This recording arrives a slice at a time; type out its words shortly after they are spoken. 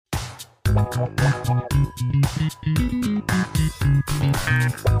Welcome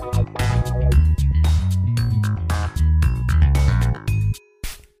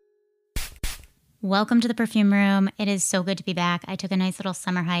to the Perfume Room. It is so good to be back. I took a nice little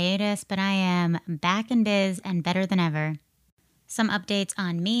summer hiatus, but I am back in biz and better than ever. Some updates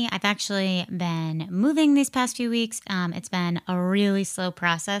on me. I've actually been moving these past few weeks. It's been a really slow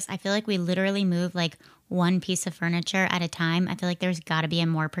process. I feel like we literally move like one piece of furniture at a time. I feel like there's got to be a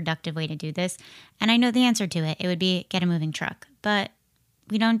more productive way to do this. And I know the answer to it. It would be get a moving truck. But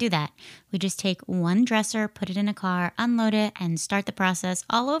we don't do that. We just take one dresser, put it in a car, unload it, and start the process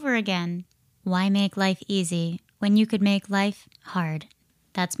all over again. Why make life easy when you could make life hard?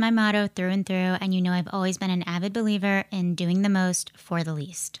 That's my motto through and through, and you know I've always been an avid believer in doing the most for the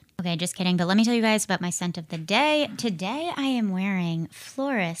least. Okay, just kidding, but let me tell you guys about my scent of the day. Today I am wearing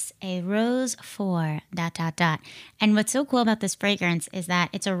Floris, a Rose 4, ... And what's so cool about this fragrance is that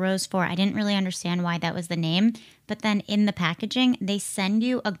it's a Rose 4. I didn't really understand why that was the name, but then in the packaging, they send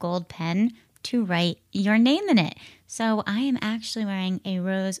you a gold pen to write your name in it. So I am actually wearing a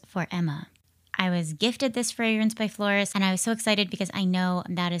Rose for Emma. I was gifted this fragrance by Floris, and I was so excited because I know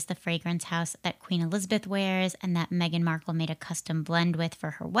that is the fragrance house that Queen Elizabeth wears and that Meghan Markle made a custom blend with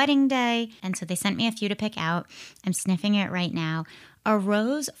for her wedding day. And so they sent me a few to pick out. I'm sniffing it right now. A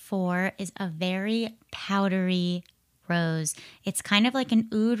Rose 4 is a very powdery rose. It's kind of like an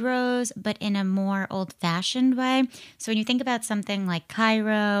oud rose, but in a more old-fashioned way. So when you think about something like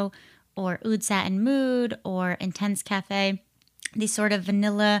Cairo or Oud Satin Mood or Intense Cafe, these sort of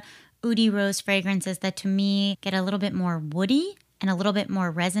vanilla oudy rose fragrances that to me get a little bit more woody and a little bit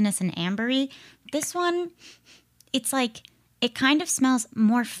more resinous and ambery. This one, it's like, it kind of smells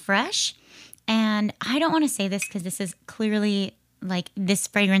more fresh. And I don't want to say this because this is clearly like this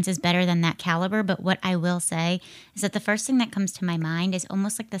fragrance is better than that caliber. But what I will say is that the first thing that comes to my mind is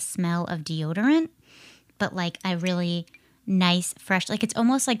almost like the smell of deodorant, but like a really nice, fresh, like it's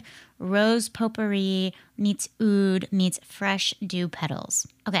almost like rose potpourri meets oud meets fresh dew petals.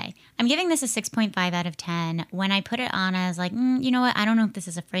 Okay, I'm giving this a 6.5 out of 10. When I put it on, I was like, you know what? I don't know if this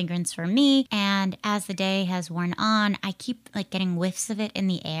is a fragrance for me. And as the day has worn on, I keep like getting whiffs of it in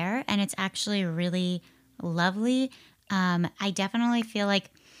the air, and it's actually really lovely. I definitely feel like,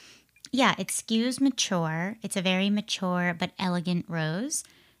 yeah, it skews mature. It's a very mature but elegant rose.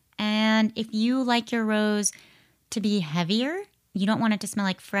 And if you like your rose to be heavier, you don't want it to smell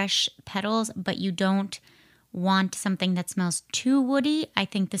like fresh petals, but you don't want something that smells too woody, I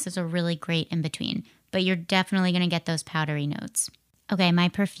think this is a really great in-between. But you're definitely going to get those powdery notes. Okay, my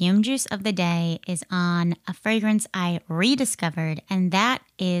perfume juice of the day is on a fragrance I rediscovered, and that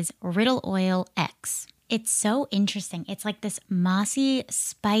is Riddle Oil X. It's so interesting. It's like this mossy,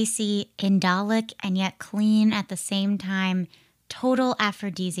 spicy, indolic, and yet clean at the same time, total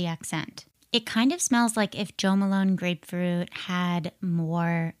aphrodisiac scent. It kind of smells like if Jo Malone Grapefruit had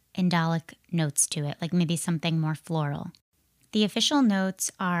more indolic notes to it, like maybe something more floral. The official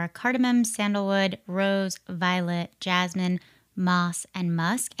notes are cardamom, sandalwood, rose, violet, jasmine, moss, and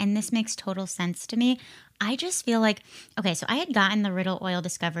musk, and this makes total sense to me. I just feel like, okay, so I had gotten the Riddle Oil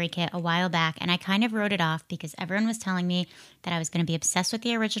Discovery Kit a while back, and I kind of wrote it off because everyone was telling me that I was going to be obsessed with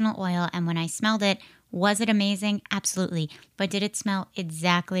the original oil, and when I smelled it, was it amazing? Absolutely. But did it smell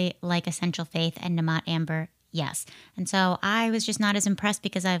exactly like Essential Faith and Namat Amber? Yes. And so I was just not as impressed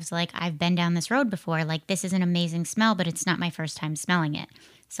because I was like, I've been down this road before. Like, this is an amazing smell, but it's not my first time smelling it.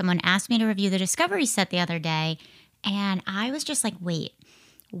 Someone asked me to review the Discovery set the other day, and I was just like, wait,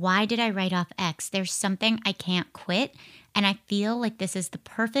 why did I write off X? There's something I can't quit, and I feel like this is the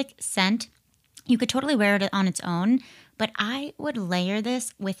perfect scent. You could totally wear it on its own, but I would layer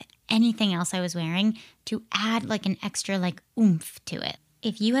this with anything else I was wearing to add like an extra like oomph to it.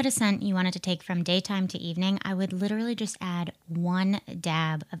 If you had a scent you wanted to take from daytime to evening, I would literally just add one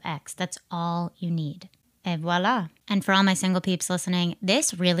dab of X. That's all you need. Et voila. And for all my single peeps listening,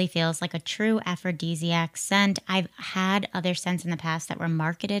 this really feels like a true aphrodisiac scent. I've had other scents in the past that were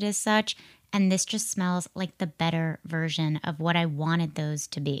marketed as such, and this just smells like the better version of what I wanted those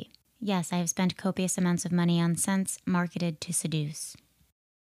to be. Yes, I have spent copious amounts of money on scents marketed to seduce.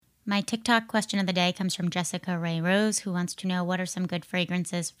 My TikTok question of the day comes from Jessica Ray Rose, who wants to know what are some good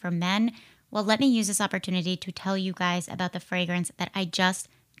fragrances for men. Well, let me use this opportunity to tell you guys about the fragrance that I just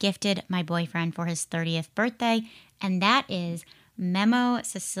gifted my boyfriend for his 30th birthday, and that is Memo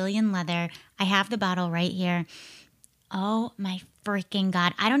Sicilian Leather. I have the bottle right here. Oh my freaking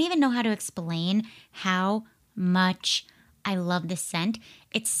God. I don't even know how to explain how much I love this scent.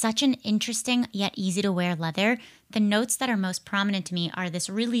 It's such an interesting yet easy to wear leather. The notes that are most prominent to me are this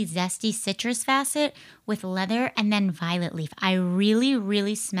really zesty citrus facet with leather and then violet leaf. I really,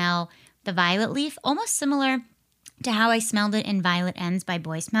 really smell the Violet Leaf, almost similar to how I smelled it in Violet Ends by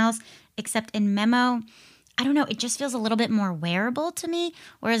Boy Smells, except in Memo, I don't know, it just feels a little bit more wearable to me.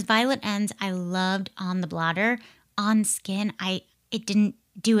 Whereas Violet Ends, I loved on the blotter. On skin, it didn't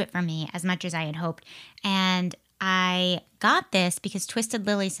do it for me as much as I had hoped. And I got this because Twisted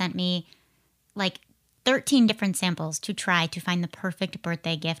Lily sent me like 13 different samples to try to find the perfect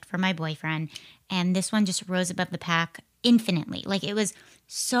birthday gift for my boyfriend. And this one just rose above the pack infinitely. Like, it was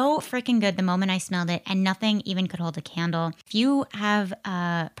so freaking good the moment I smelled it, and nothing even could hold a candle. If you have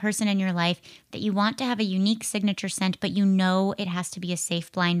a person in your life that you want to have a unique signature scent, but you know it has to be a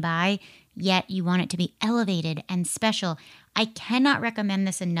safe blind buy, yet you want it to be elevated and special, I cannot recommend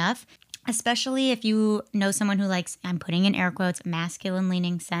this enough. Especially if you know someone who likes, I'm putting in air quotes, masculine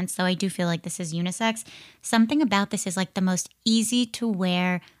leaning scents, though I do feel like this is unisex. Something about this is like the most easy to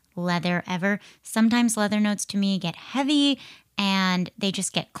wear leather ever. Sometimes leather notes to me get heavy and they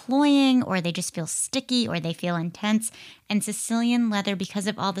just get cloying, or they just feel sticky, or they feel intense. And Sicilian leather, because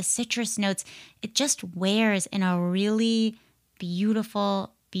of all the citrus notes, it just wears in a really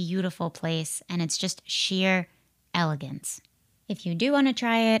beautiful, beautiful place. And it's just sheer elegance. If you do want to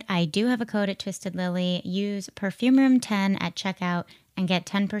try it, I do have a code at Twisted Lily. Use PerfumeRoom10 at checkout and get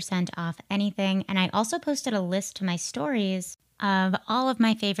 10% off anything. And I also posted a list to my stories of all of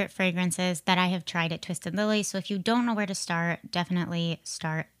my favorite fragrances that I have tried at Twisted Lily. So if you don't know where to start, definitely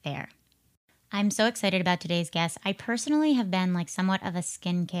start there. I'm so excited about today's guest. I personally have been like somewhat of a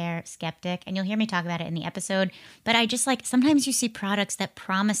skincare skeptic, and you'll hear me talk about it in the episode, but I just like, sometimes you see products that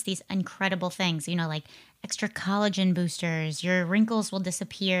promise these incredible things, you know, like extra collagen boosters, your wrinkles will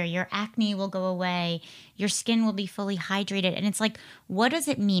disappear, your acne will go away, your skin will be fully hydrated. And it's like, what does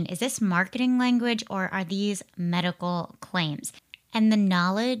it mean? Is this marketing language, or are these medical claims? And the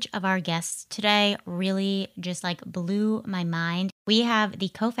knowledge of our guests today really just like blew my mind. We have the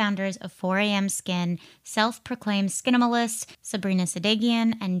co-founders of 4am Skin, self-proclaimed skinimalists, Sabrina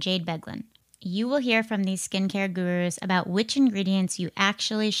Sedegian and Jade Beglin. You will hear from these skincare gurus about which ingredients you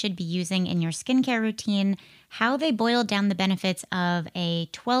actually should be using in your skincare routine, how they boiled down the benefits of a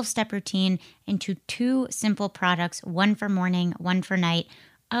 12-step routine into 2 simple products, one for morning, one for night.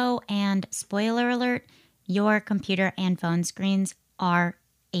 Oh, and spoiler alert, your computer and phone screens are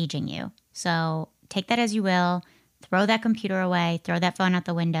aging you. So take that as you will. Throw that computer away. Throw that phone out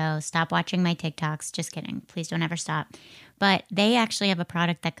the window. Stop watching my TikToks. Just kidding. Please don't ever stop. But they actually have a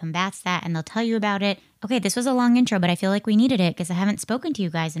product that combats that, and they'll tell you about it. Okay, this was a long intro, but I feel like we needed it because I haven't spoken to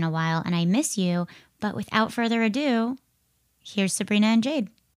you guys in a while, and I miss you. But without further ado, here's Sabrina and Jade.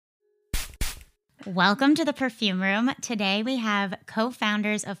 Welcome to the Perfume Room. Today we have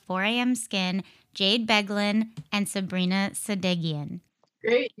co-founders of 4am Skin, Jade Beglin and Sabrina Sedegian.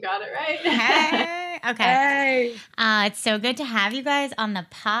 Great, you got it right. Hey, okay. Hey. It's so good to have you guys on the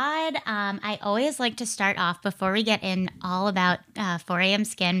pod. I always like to start off, before we get in all about 4am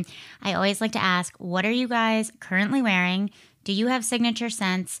Skin, I always like to ask, what are you guys currently wearing? Do you have signature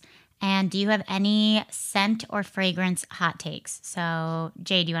scents? And do you have any scent or fragrance hot takes? So,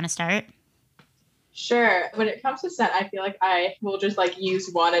 Jade, do you want to start? Sure. When it comes to scent, I feel like I will just like use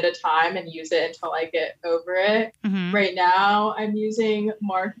one at a time and use it until I get over it. Mm-hmm. Right now, I'm using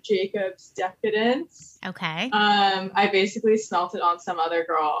Marc Jacobs Decadence. Okay. I basically smelt it on some other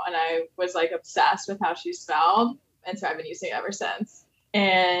girl, and I was like obsessed with how she smelled, and so I've been using it ever since.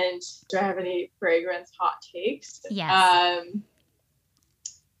 And do I have any fragrance hot takes? Yes.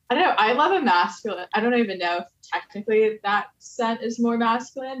 I don't know. I love a masculine. I don't even know if technically that scent is more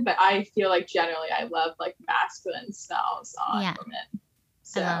masculine, but I feel like generally I love like masculine smells on women.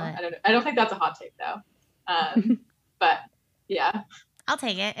 So I don't think that's a hot take though. But yeah. I'll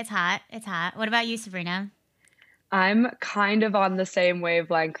take it. It's hot. It's hot. What about you, Sabrina? I'm kind of on the same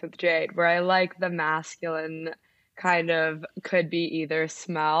wavelength with Jade, where I like the masculine kind of, could be either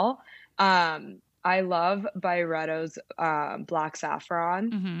smell. I love Byretto's Black Saffron.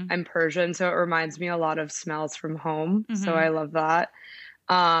 Mm-hmm. I'm Persian, so it reminds me a lot of smells from home. Mm-hmm. So I love that.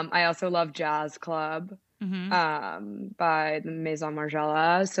 I also love Jazz Club by the Maison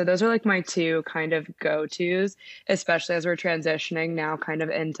Margiela. So those are like my 2 kind of go-tos, especially as we're transitioning now kind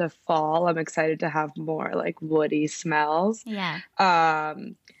of into fall. I'm excited to have more like woody smells. Yeah.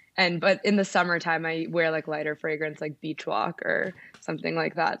 But in the summertime, I wear like lighter fragrance like Beach Walk or something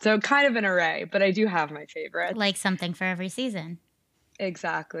like that. So kind of an array, but I do have my favorites. Like something for every season.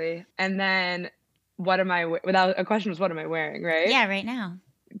 Exactly. And then without a question was, what am I wearing, right? Yeah, right now.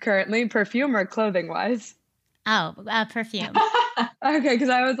 Currently, perfume or clothing wise? Oh, perfume. Okay, because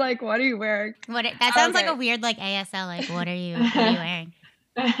I was like, what are you wearing? That sounds like a weird like ASL, like what are you wearing?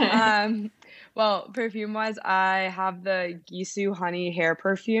 Well, perfume-wise, I have the Gisou Honey hair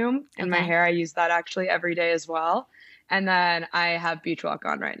perfume in my hair. I use that actually every day as well. And then I have Beach Walk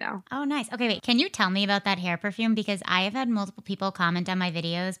on right now. Oh, nice. Okay, wait. Can you tell me about that hair perfume? Because I have had multiple people comment on my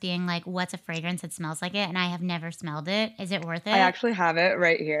videos being like, what's a fragrance that smells like it? And I have never smelled it. Is it worth it? I actually have it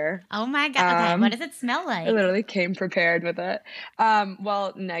right here. Oh my God. Okay, what does it smell like? I literally came prepared with it.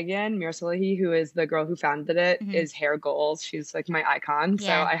 Well, Megan Mirsalahi, who is the girl who founded it, is hair goals. She's like my icon.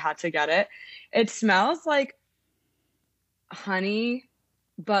 So I had to get it. It smells like honey,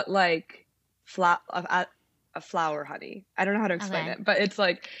 but like a flower honey. I don't know how to explain it, but it's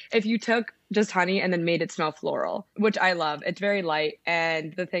like if you took just honey and then made it smell floral, which I love. It's very light.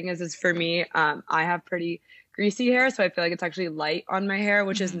 And the thing is for me, I have pretty greasy hair, so I feel like it's actually light on my hair,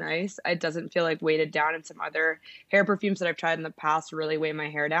 which is nice. It doesn't feel like weighted down, and some other hair perfumes that I've tried in the past really weigh my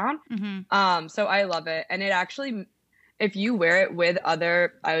hair down. So I love it. And it actually, if you wear it with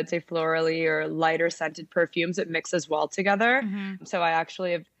other, I would say florally or lighter scented perfumes, it mixes well together. So I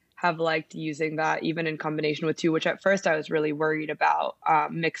actually have liked using that even in combination with two, which at first I was really worried about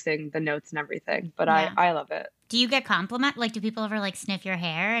mixing the notes and everything, but I love it. Do you get compliment? Like, do people ever like sniff your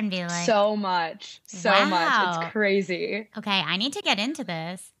hair and be like, so much. It's crazy. Okay, I need to get into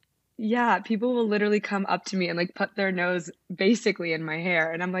this. Yeah, people will literally come up to me and like put their nose basically in my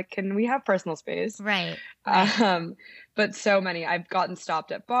hair, and I'm like, can we have personal space? Right. But so many. I've gotten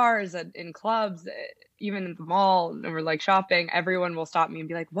stopped at bars and in clubs, even in the mall, and we're like shopping. Everyone will stop me and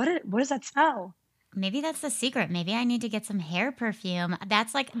be like, what does that smell? Maybe that's the secret. Maybe I need to get some hair perfume.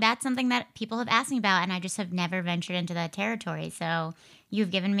 That's something that people have asked me about, and I just have never ventured into that territory. So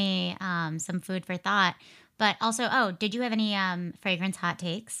you've given me some food for thought. But also, did you have any fragrance hot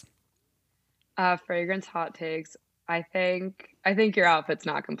takes? Fragrance hot takes. I think your outfit's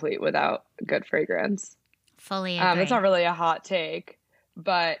not complete without good fragrance. Fully agree. It's not really a hot take,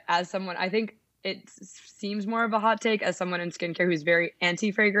 but as someone, I think it seems more of a hot take as someone in skincare who's very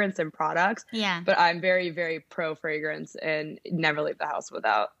anti-fragrance and products. Yeah. But I'm very, very pro-fragrance and never leave the house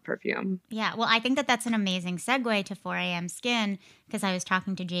without perfume. Yeah. Well, I think that's an amazing segue to 4am Skin, because I was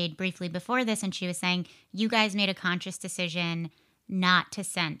talking to Jade briefly before this, and she was saying you guys made a conscious decision not to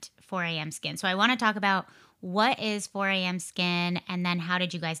scent 4am Skin. So I want to talk about what is 4am Skin, and then how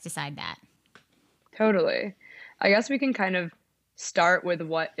did you guys decide that? Totally. I guess we can kind of start with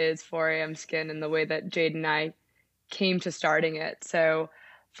what is 4am Skin and the way that Jade and I came to starting it. So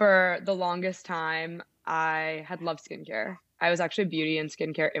for the longest time, I had loved skincare. I was actually a beauty and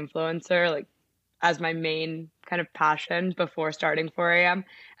skincare influencer, like as my main kind of passion before starting 4am.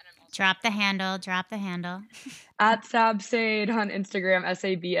 Drop the handle. At Sabsade on Instagram,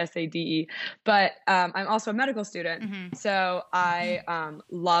 SABSADE. But I'm also a medical student. So I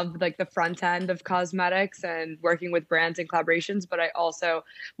love like the front end of cosmetics and working with brands and collaborations. But I also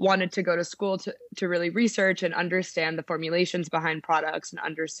wanted to go to school to really research and understand the formulations behind products and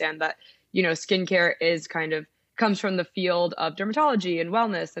understand that, skincare is kind of comes from the field of dermatology and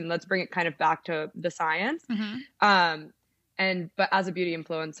wellness. And let's bring it kind of back to the science. But as a beauty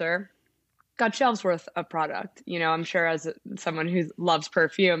influencer, got shelves worth of product. I'm sure as someone who loves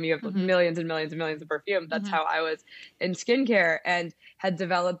perfume, you have millions and millions and millions of perfume. That's how I was in skincare, and had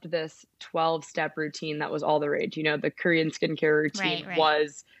developed this 12-step routine that was all the rage. The Korean skincare routine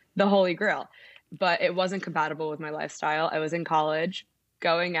was the holy grail, but it wasn't compatible with my lifestyle. I was in college,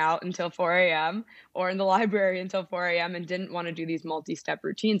 going out until 4am or in the library until 4am, and didn't want to do these multi-step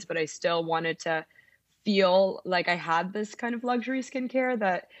routines, but I still wanted to feel like I had this kind of luxury skincare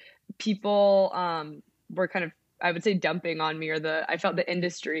that people were kind of, I would say, dumping on me, or I felt the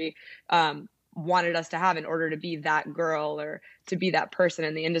industry wanted us to have in order to be that girl or to be that person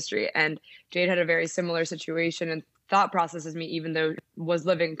in the industry. And Jade had a very similar situation and thought process as me, even though was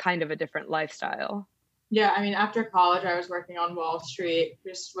living kind of a different lifestyle. Yeah, I mean, after college, I was working on Wall Street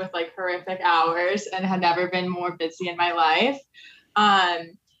just with like horrific hours and had never been more busy in my life.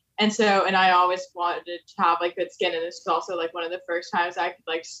 And I always wanted to have like good skin. And this was also like one of the first times I could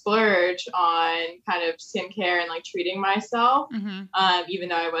like splurge on kind of skincare and like treating myself, even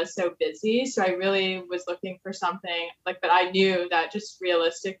though I was so busy. So I really was looking for something like, but I knew that just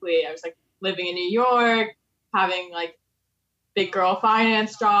realistically, I was like living in New York, having like big girl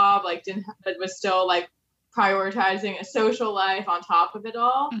finance job, but was still like prioritizing a social life on top of it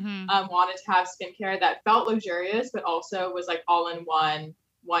all. Wanted to have skincare that felt luxurious, but also was like all in one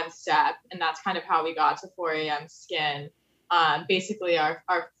step. And that's kind of how we got to 4am Skin. Basically our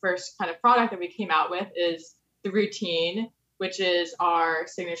first kind of product that we came out with is the routine, which is our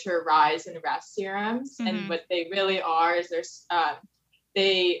signature rise and rest serums. And what they really are is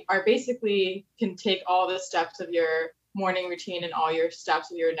they are basically can take all the steps of your morning routine and all your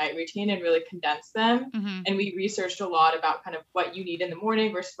steps of your night routine and really condense them. Mm-hmm. And we researched a lot about kind of what you need in the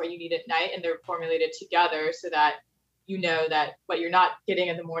morning versus what you need at night, and they're formulated together so that you know that what you're not getting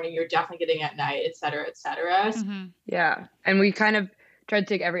in the morning, you're definitely getting at night, et cetera, et cetera. Mm-hmm. Yeah. And we kind of tried to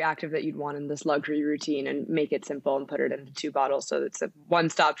take every active that you'd want in this luxury routine and make it simple and put it into 2 bottles. So it's a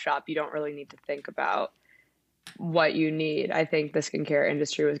one-stop shop. You don't really need to think about what you need. I think the skincare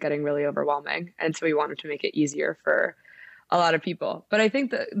industry was getting really overwhelming. And so we wanted to make it easier for a lot of people. But I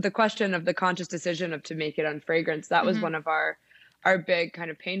think the question of the conscious decision of to make it unfragrance, that was one of our big kind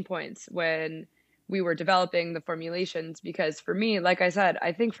of pain points when we were developing the formulations, because for me, like I said,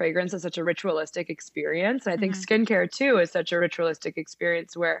 I think fragrance is such a ritualistic experience. And I think skincare too is such a ritualistic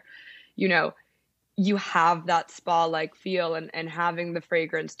experience where, you know, you have that spa-like feel, and having the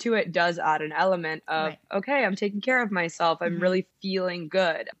fragrance to it does add an element of, okay, I'm taking care of myself. I'm really feeling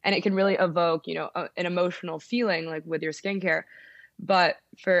good. And it can really evoke, you know, an emotional feeling like with your skincare. But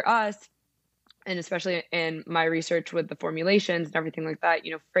for us, and especially in my research with the formulations and everything like that,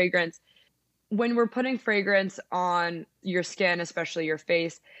 you know, fragrance, when we're putting fragrance on your skin, especially your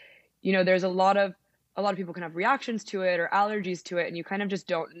face, you know, there's a lot of people can have reactions to it or allergies to it, and you kind of just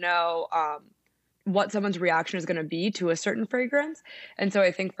don't know what someone's reaction is going to be to a certain fragrance. And so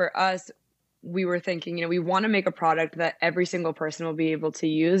I think for us, we were thinking, you know, we want to make a product that every single person will be able to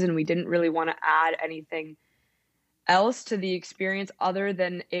use, and we didn't really want to add anything else to the experience other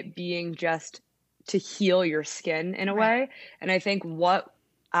than it being just to heal your skin in a way. And I think what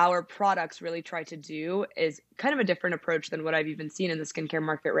our products really try to do is kind of a different approach than what I've even seen in the skincare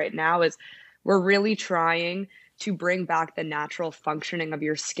market right now. Is we're really trying to bring back the natural functioning of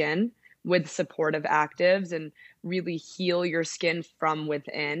your skin with supportive actives and really heal your skin from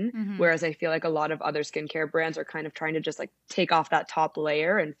within. Whereas I feel like a lot of other skincare brands are kind of trying to just like take off that top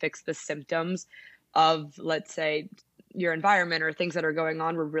layer and fix the symptoms of, let's say, your environment or things that are going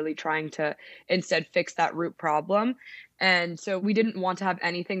on. We're really trying to instead fix that root problem. And so we didn't want to have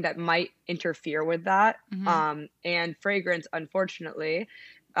anything that might interfere with that. And fragrance, unfortunately,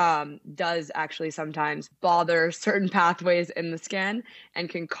 does actually sometimes bother certain pathways in the skin and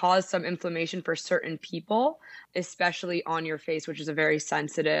can cause some inflammation for certain people, especially on your face, which is a very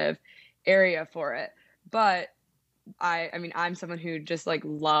sensitive area for it. But I mean, I'm someone who just like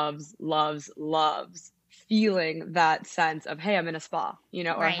loves feeling that sense of, hey, I'm in a spa, you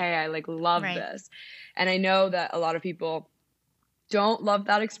know, or hey, I like love this. And I know that a lot of people don't love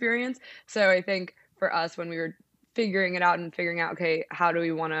that experience. So I think for us, when we were figuring it out and figuring out, okay, how do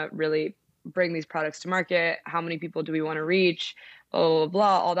we want to really bring these products to market? How many people do we want to reach? Blah, blah,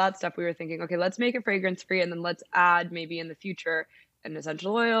 blah, all that stuff. We were thinking, okay, let's make it fragrance free. And then let's add maybe in the future an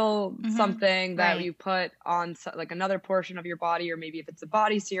essential oil, something that you put on like another portion of your body, or maybe if it's a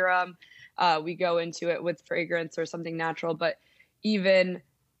body serum, we go into it with fragrance or something natural. But even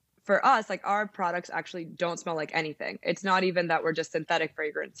for us, like our products actually don't smell like anything. It's not even that we're just synthetic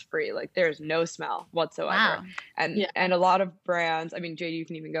fragrance free. Like there's no smell whatsoever. Wow. And a lot of brands, I mean, Jade, you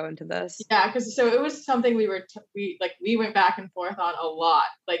can even go into this. Yeah, because so it was something we went back and forth on a lot.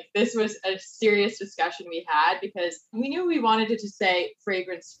 Like this was a serious discussion we had because we knew we wanted it to say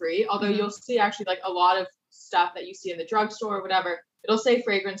fragrance free. Although you'll see actually like a lot of stuff that you see in the drugstore or whatever, it'll say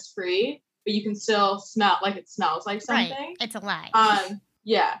fragrance free, but you can still smell like it smells like something. Right. It's a lie.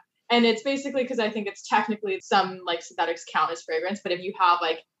 Yeah. And it's basically because I think it's technically some like synthetics count as fragrance, but if you have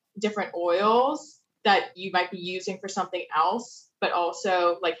like different oils that you might be using for something else, but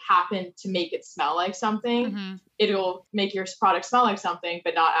also like happen to make it smell like something, it'll make your product smell like something,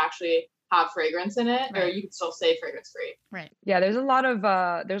 but not actually have fragrance in it, or you can still say fragrance free. Right. Yeah, there's a lot of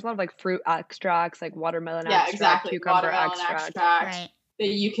like fruit extracts, like watermelon extract, cucumber extract that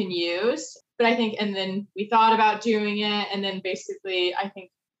you can use. But I think, and then we thought about doing it, and then basically I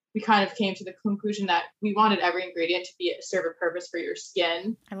think we kind of came to the conclusion that we wanted every ingredient to serve a purpose for your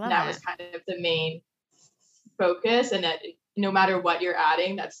skin. That was kind of the main focus, and that no matter what you're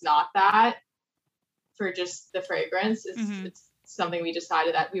adding, that's not that for just the fragrance. It's something we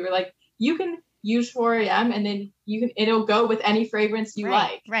decided that we were like, you can use 4am and then it'll go with any fragrance you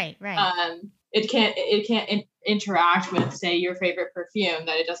like. Right. It can't interact with, say, your favorite perfume,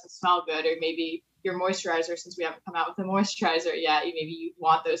 that it doesn't smell good, or maybe your moisturizer, since we haven't come out with a moisturizer yet, maybe you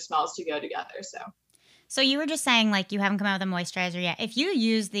want those smells to go together. So you were just saying like you haven't come out with a moisturizer yet. If you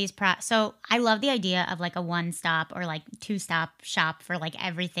use these so I love the idea of like a one-stop or like two-stop shop for like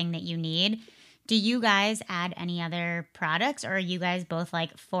everything that you need. Do you guys add any other products, or are you guys both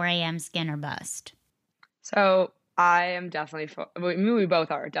like 4am skin or bust? So I am definitely we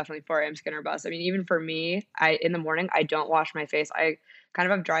both are definitely 4 a.m. skin or bust. I mean, even for me, in the morning I don't wash my face. I kind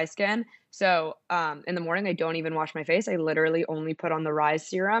of have dry skin. So, in the morning I don't even wash my face. I literally only put on the Rise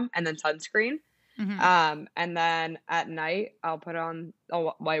serum and then sunscreen. And then at night I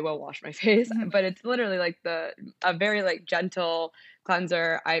will wash my face, but it's literally like a very like gentle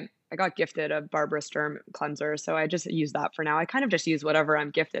cleanser. I got gifted a Barbara Sturm cleanser, so I just use that for now. I kind of just use whatever I'm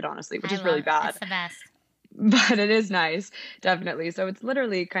gifted, honestly, which is really bad. It's the best. But it is nice, definitely. So it's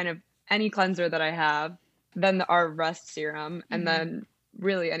literally kind of any cleanser that I have, then our Rest serum, and then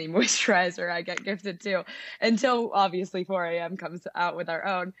really any moisturizer I get gifted too, until obviously 4 a.m. comes out with our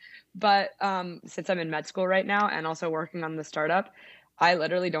own. But since I'm in med school right now and also working on the startup, I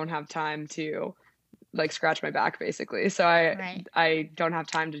literally don't have time to like scratch my back basically. So I don't have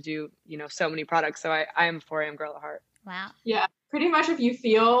time to do, so many products. So I am 4 a.m. girl at heart. Wow. Yeah. Pretty much if you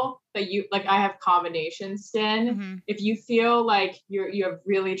feel that I have combination skin, if you feel like you have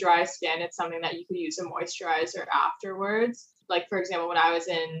really dry skin, it's something that you could use a moisturizer afterwards. Like, for example, when I was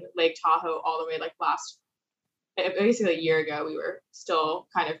in Lake Tahoe all the way basically a year ago, we were still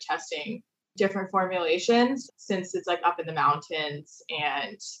kind of testing different formulations since it's like up in the mountains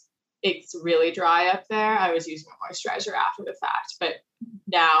and it's really dry up there. I was using a moisturizer after the fact, but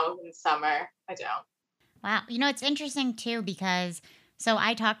now in summer, I don't. Wow. It's interesting too, because so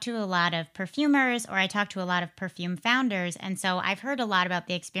I talk to a lot of perfumers or I talk to a lot of perfume founders. And so I've heard a lot about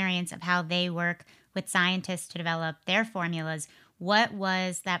the experience of how they work with scientists to develop their formulas. What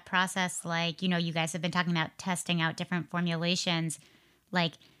was that process like? You guys have been talking about testing out different formulations,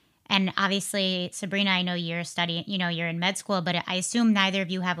 and obviously, Sabrina, I know you're studying, you're in med school, but I assume neither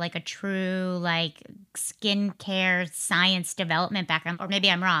of you have like a true skincare science development background, or maybe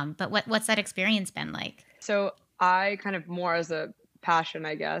I'm wrong, but what's that experience been like? So I kind of more as a passion,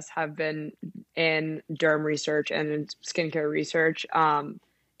 I guess, have been in derm research and in skincare research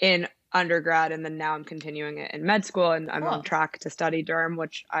in undergrad, and then now I'm continuing it in med school, and I'm on track to study derm,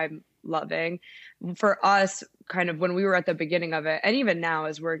 which I'm loving. For us, kind of when we were at the beginning of it, and even now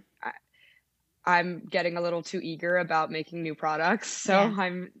as I'm getting a little too eager about making new products, so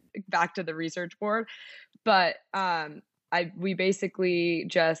I'm back to the research board. But we basically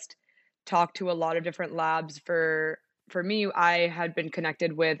just talked to a lot of different labs. For me, I had been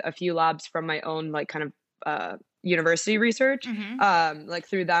connected with a few labs from my own university research.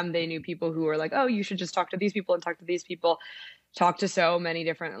 Through them, they knew people who were like, oh, you should just talk to these people and talk to these people. Talked to so many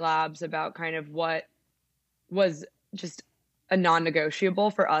different labs about kind of what was just a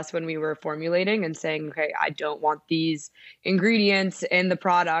non-negotiable for us when we were formulating and saying, okay, I don't want these ingredients in the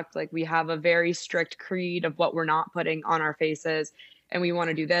product. Like, we have a very strict creed of what we're not putting on our faces, and we want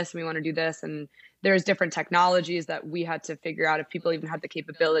to do this, and we want to do this. And there's different technologies that we had to figure out if people even had the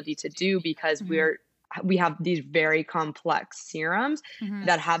capability to do, because we have these very complex serums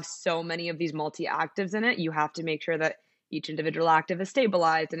that have so many of these multi-actives in it. You have to make sure that each individual active is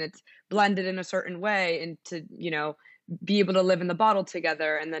stabilized and it's blended in a certain way, and to, be able to live in the bottle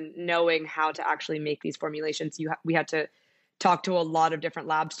together. And then knowing how to actually make these formulations, we had to talk to a lot of different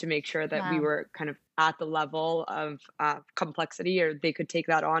labs to make sure that we were kind of at the level of complexity, or they could take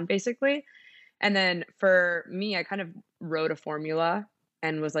that on basically. And then for me, I kind of wrote a formula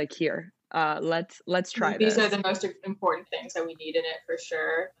and was like, here, let's try These this. are the most important things that we need in it for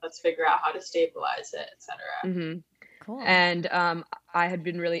sure. Let's figure out how to stabilize it, etc. Cool. And I had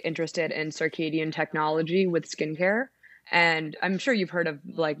been really interested in circadian technology with skincare. And I'm sure you've heard of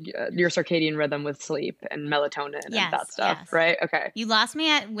your circadian rhythm with sleep and melatonin and that stuff, right? Okay. You lost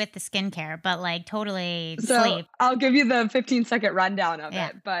me with the skincare, but totally so sleep. I'll give you the 15-second rundown of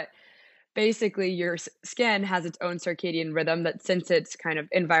it. But basically, your skin has its own circadian rhythm that, since it's kind of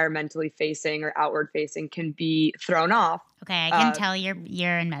environmentally facing or outward facing, can be thrown off. Okay, I can tell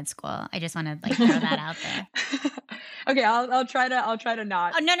you're in med school. I just want to throw that out there. Okay, I'll try to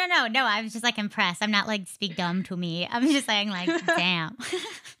not. Oh no! I was just impressed. I'm not speak dumb to me. I'm just saying damn.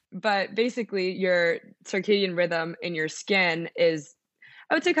 But basically, your circadian rhythm in your skin is,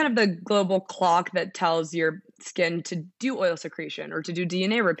 I would say, kind of the global clock that tells your skin to do oil secretion or to do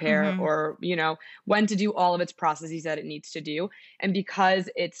DNA repair, or, when to do all of its processes that it needs to do. And because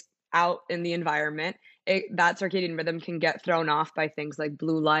it's out in the environment, that circadian rhythm can get thrown off by things like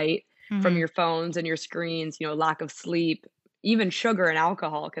blue light from your phones and your screens, lack of sleep, even sugar and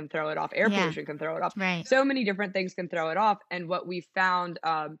alcohol can throw it off. Air pollution can throw it off. Right. So many different things can throw it off. And what we found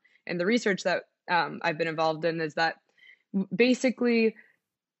in the research that I've been involved in is that basically,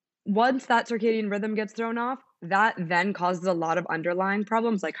 once that circadian rhythm gets thrown off, that then causes a lot of underlying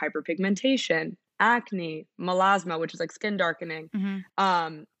problems like hyperpigmentation, acne, melasma, which is like skin darkening,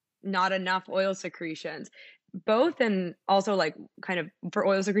 not enough oil secretions. both, and also like kind of for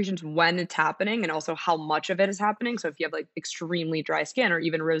oil secretions when it's happening and also how much of it is happening. So if you have like extremely dry skin or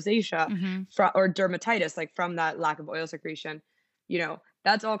even rosacea or dermatitis, like from that lack of oil secretion,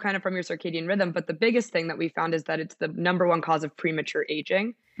 that's all kind of from your circadian rhythm. But the biggest thing that we found is that it's the number one cause of premature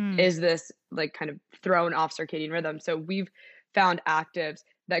aging is this like kind of thrown off circadian rhythm. So we've found actives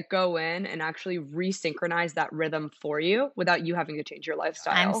that go in and actually resynchronize that rhythm for you without you having to change your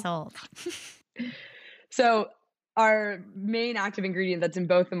lifestyle. I'm sold. So our main active ingredient that's in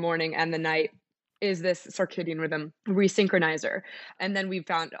both the morning and the night is this circadian rhythm resynchronizer. And then we've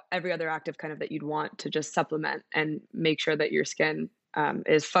found every other active kind of that you'd want to just supplement and make sure that your skin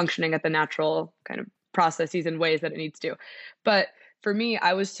is functioning at the natural kind of processes and ways that it needs to. But for me,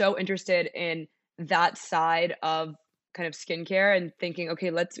 I was so interested in that side of kind of skincare and thinking,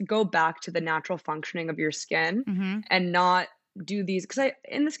 okay, let's go back to the natural functioning of your skin and not do these, because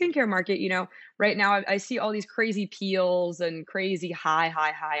in the skincare market, right now I see all these crazy peels and crazy high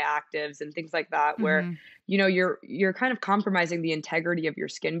actives and things like that where you're kind of compromising the integrity of your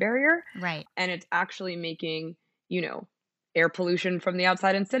skin barrier, right? And it's actually making air pollution from the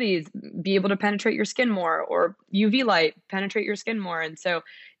outside in cities be able to penetrate your skin more, or UV light penetrate your skin more. And so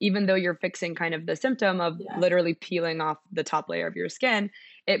even though you're fixing kind of the symptom of literally peeling off the top layer of your skin,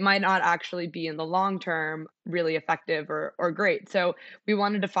 it might not actually be in the long term really effective or great. So we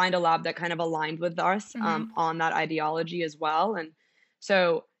wanted to find a lab that kind of aligned with us on that ideology as well. And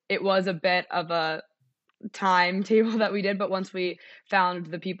so it was a bit of a timetable that we did, but once we found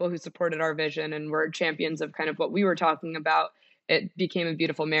the people who supported our vision and were champions of kind of what we were talking about, it became a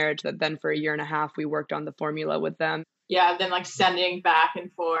beautiful marriage that then for a year and a half we worked on the formula with them. Yeah, then like sending back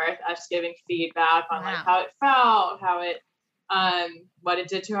and forth, us giving feedback on like how it felt, how it what it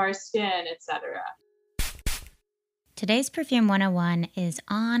did to our skin, etc. Today's Perfume 101 is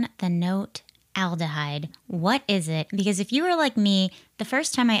on the note aldehyde. What is it? Because if you were like me, the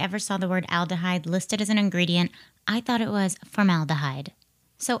first time I ever saw the word aldehyde listed as an ingredient, I thought it was formaldehyde.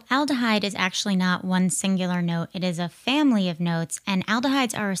 So aldehyde is actually not one singular note. It is a family of notes, and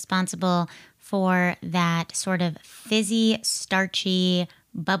aldehydes are responsible for that sort of fizzy, starchy,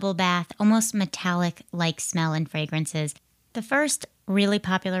 bubble bath, almost metallic-like smell in fragrances. The first really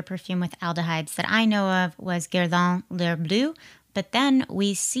popular perfume with aldehydes that I know of was Guerlain L'Heure Bleue, but then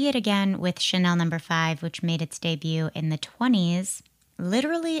we see it again with Chanel No. 5, which made its debut in the 20s,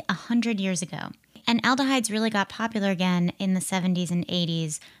 literally 100 years ago. And aldehydes really got popular again in the 70s and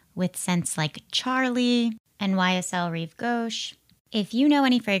 80s with scents like Charlie and YSL Rive Gauche. If you know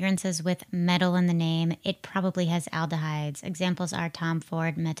any fragrances with metal in the name, it probably has aldehydes. Examples are Tom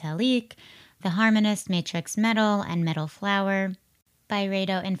Ford Metallique, The Harmonist Matrix Metal, and Metal Flower.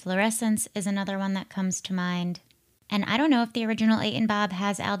 Byredo Inflorescence is another one that comes to mind. And I don't know if the original 8 and Bob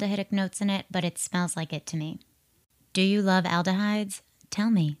has aldehydic notes in it, but it smells like it to me. Do you love aldehydes?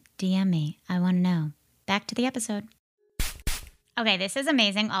 Tell me. DM me. I want to know. Back to the episode. Okay, this is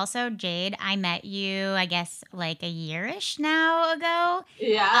amazing. Also, Jade, I met you, I guess, like a year-ish now ago.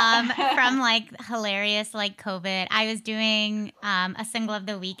 Yeah. From like hilarious like COVID. I was doing a single of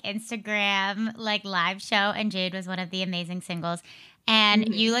the week Instagram like live show, and Jade was one of the amazing singles.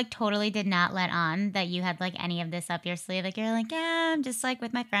 And you like totally did not let on that you had like any of this up your sleeve. Like you're like, yeah, I'm just like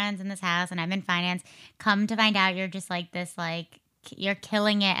with my friends in this house and I'm in finance. Come to find out you're just like this, like you're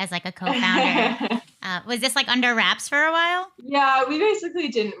killing it as like a co-founder. Was this like under wraps for a while? Yeah, we basically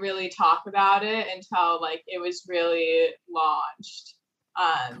didn't really talk about it until like it was really launched.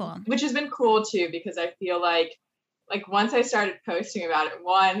 Cool. Which has been cool too, because I feel like once I started posting about it,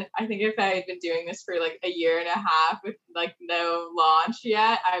 I think if I had been doing this for like a year and a half with like no launch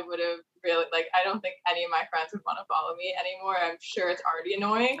yet, I would have really I don't think any of my friends would want to follow me anymore. I'm sure it's already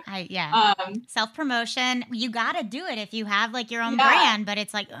annoying. Self-promotion. You got to do it if you have like your own brand, but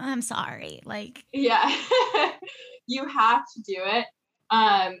it's like, oh, I'm sorry. Like, yeah, you have to do it.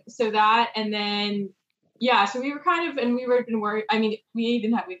 So that, and then, yeah, so we were been worried. I mean, we've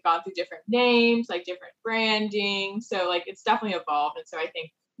gone through different names, like different branding. So like, it's definitely evolved. And so I think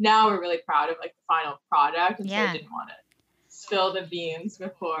now we're really proud of like the final product. And so I didn't want to spill the beans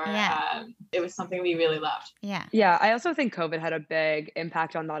before it was something we really loved. Yeah. I also think COVID had a big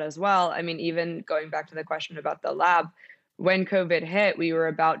impact on that as well. I mean, even going back to the question about the lab, when COVID hit, we were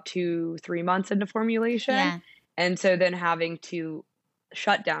about 2-3 months into formulation. Yeah. And so then having to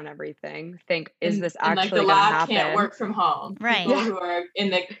shut down everything, is this actually going to happen? The lab can't work from home. Right. People who are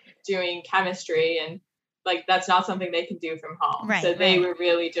doing chemistry and like that's not something they can do from home. Right. So they were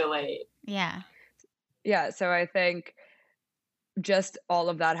really delayed. Yeah. Yeah. So I think just all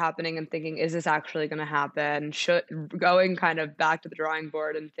of that happening and thinking, is this actually going to happen? Going kind of back to the drawing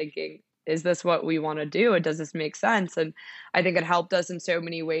board and thinking, is this what we want to do? And does this make sense? And I think it helped us in so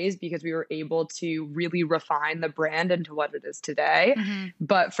many ways because we were able to really refine the brand into what it is today. Mm-hmm.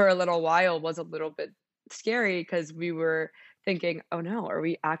 But for a little while was a little bit scary because we were thinking, oh no, are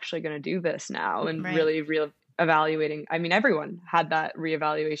we actually going to do this now? And Right. really evaluating. I mean, everyone had that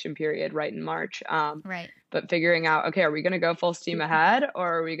reevaluation period right in March. Right. But figuring out, okay, are we going to go full steam ahead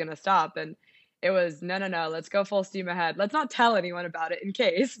or are we going to stop? And it was no, let's go full steam ahead. Let's not tell anyone about it in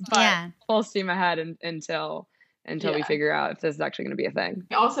case, but full steam ahead until we figure out if this is actually going to be a thing.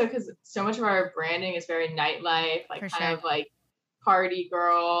 Also, because so much of our branding is very nightlife, like of like party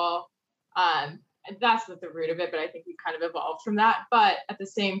girl. And that's the root of it, but I think we kind of evolved from that. But at the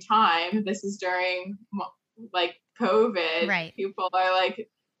same time, this is during like COVID. Right. People are like,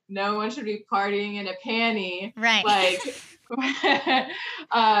 no one should be partying in a panty. Right. Like,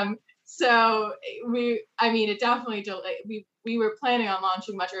 so it definitely delayed. We were planning on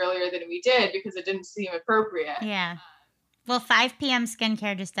launching much earlier than we did because it didn't seem appropriate. Yeah. Well, 5 p.m.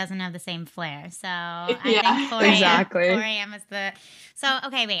 skincare just doesn't have the same flair. So I think 4 a.m. Exactly. 4 a.m. is the... So,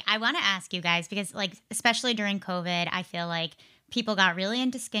 okay, wait. I want to ask you guys because, like, especially during COVID, I feel like people got really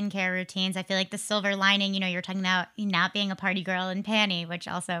into skincare routines. I feel like the silver lining, you're talking about not being a party girl in panty, which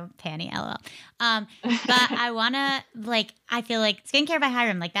also panty, lol. But I want to, like, I feel like Skincare by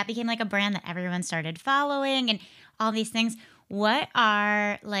Hyram, like, that became, like, a brand that everyone started following and all these things. What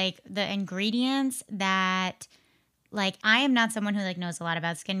are, like, the ingredients that... Like, I am not someone who, like, knows a lot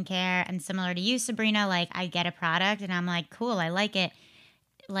about skincare, and similar to you, Sabrina, like, I get a product, and I'm like, cool, I like it.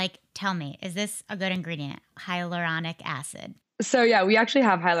 Like, tell me, is this a good ingredient? Hyaluronic acid. So, yeah, we actually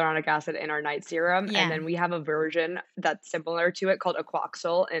have hyaluronic acid in our night serum, and then we have a version that's similar to it called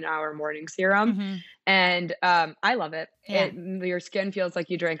Aquoxyl in our morning serum, Mm-hmm. and I love it. Yeah. Your skin feels like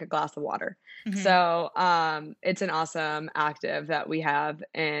you drank a glass of water. Mm-hmm. So, it's an awesome active that we have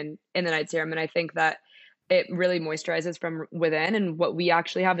in the night serum, and I think that it really moisturizes from within. And what we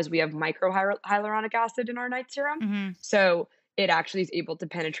actually have is we have micro hyaluronic acid in our night serum. Mm-hmm. So it actually is able to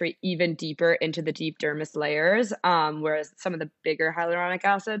penetrate even deeper into the deep dermis layers, whereas some of the bigger hyaluronic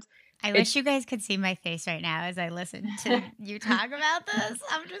acids. I wish you guys could see my face right now as I listen to you talk about this.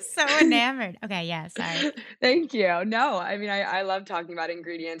 I'm just so enamored. Okay, yeah, sorry. Thank you. No, I mean, I love talking about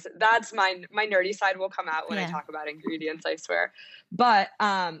ingredients. That's my nerdy side will come out when I talk about ingredients, I swear. But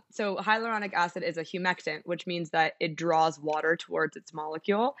so hyaluronic acid is a humectant, which means that it draws water towards its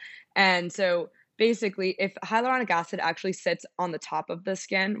molecule. And so basically, if hyaluronic acid actually sits on the top of the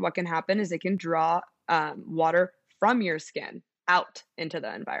skin, what can happen is it can draw water from your skin out into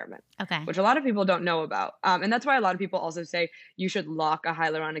the environment, which a lot of people don't know about. And that's why a lot of people also say you should lock a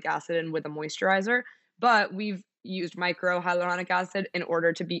hyaluronic acid in with a moisturizer. But we've used micro hyaluronic acid in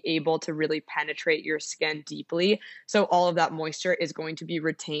order to be able to really penetrate your skin deeply. So all of that moisture is going to be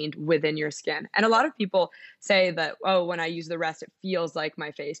retained within your skin. And a lot of people say that, oh, when I use the rest, it feels like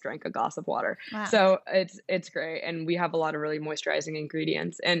my face drank a glass of water. Wow. So it's great. And we have a lot of really moisturizing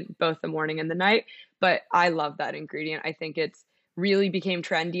ingredients in both the morning and the night. But I love that ingredient. I think it's really became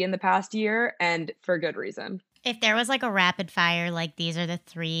trendy in the past year, and for good reason. If there was like a rapid fire, like these are the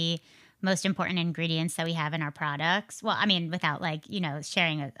 3 most important ingredients that we have in our products. Well, I mean, without like,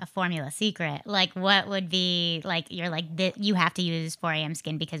 sharing a formula secret, like what would be like, you're like, you have to use 4 a.m.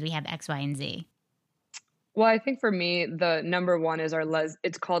 skin because we have X, Y, and Z. Well, I think for me, the number one is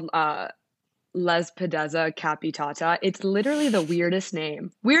it's called Lespedeza capitata. It's literally the weirdest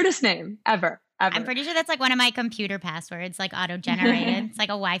name ever. I'm pretty sure that's like one of my computer passwords, like auto-generated. It's like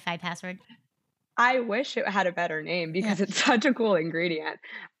a Wi-Fi password. I wish it had a better name because it's such a cool ingredient.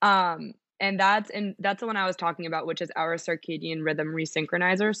 And that's the one I was talking about, which is our circadian rhythm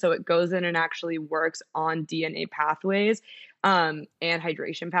resynchronizer. So it goes in and actually works on DNA pathways and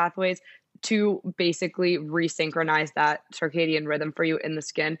hydration pathways to basically resynchronize that circadian rhythm for you in the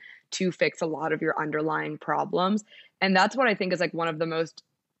skin to fix a lot of your underlying problems. And that's what I think is like one of the most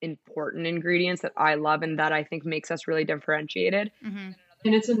important ingredients that I love and that I think makes us really differentiated. Mm-hmm.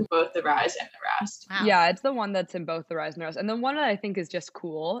 And it's in both the Rise and the Rest. Wow. Yeah, it's the one that's in both the Rise and the Rest. And the one that I think is just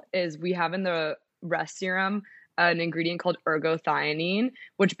cool is we have in the Rest serum an ingredient called ergothioneine,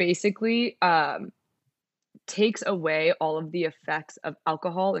 which basically takes away all of the effects of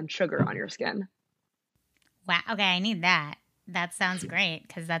alcohol and sugar on your skin. Wow. Okay, I need that. That sounds great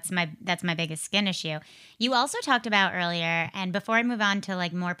because that's my biggest skin issue. You also talked about earlier, and before I move on to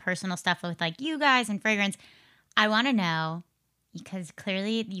like more personal stuff with like you guys and fragrance, I want to know, because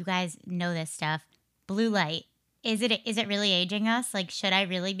clearly you guys know this stuff, blue light. Is it really aging us? Like, should I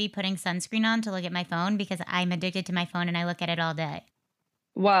really be putting sunscreen on to look at my phone because I'm addicted to my phone and I look at it all day?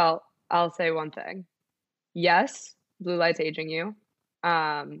 Well, I'll say one thing. Yes, blue light's aging you.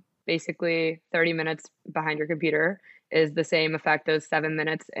 basically 30 minutes behind your computer is the same effect as 7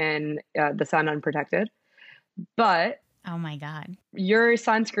 minutes in the sun unprotected. But oh my God, your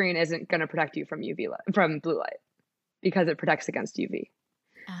sunscreen isn't going to protect you from from blue light because it protects against UV.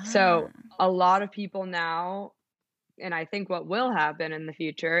 So a lot of people now, and I think what will happen in the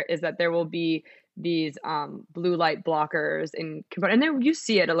future is that there will be these blue light blockers and then you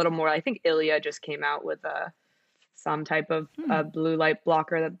see it a little more. I think Ilia just came out with some type of blue light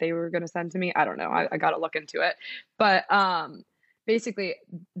blocker that they were going to send to me. I don't know. I got to look into it. But basically,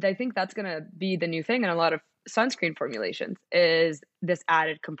 I think that's going to be the new thing in a lot of sunscreen formulations is this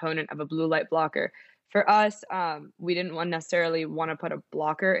added component of a blue light blocker. For us, we didn't necessarily want to put a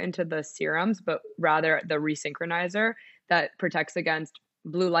blocker into the serums, but rather the resynchronizer that protects against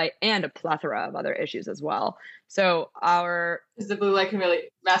blue light and a plethora of other issues as well. So because the blue light can really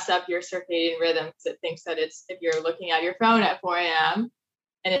mess up your circadian rhythm because it thinks that if you're looking at your phone at 4 a.m.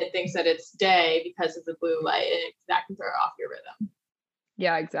 and it thinks that it's day because of the blue light, and that can throw off your rhythm.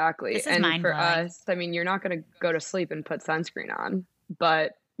 Yeah, exactly. This is mind-blowing. For us, I mean, you're not going to go to sleep and put sunscreen on,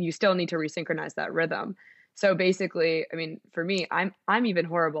 but you still need to resynchronize that rhythm. So basically, I mean, for me, I'm even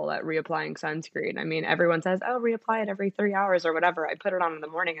horrible at reapplying sunscreen. I mean, everyone says, "Oh, reapply it every 3 hours or whatever." I put it on in the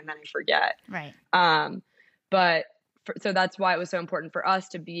morning and then I forget. Right. So that's why it was so important for us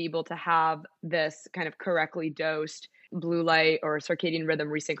to be able to have this kind of correctly dosed blue light or circadian rhythm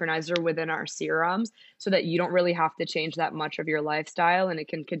resynchronizer within our serums so that you don't really have to change that much of your lifestyle and it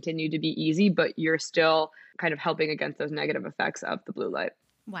can continue to be easy, but you're still kind of helping against those negative effects of the blue light.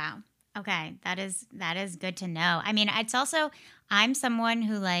 Wow. Okay. That is good to know. I mean, it's also, I'm someone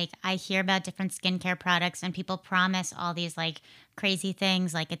who I hear about different skincare products and people promise all these crazy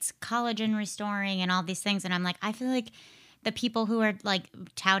things, like it's collagen restoring and all these things. And I'm like, I feel like the people who are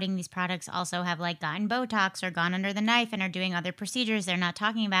touting these products also have gotten Botox or gone under the knife and are doing other procedures they're not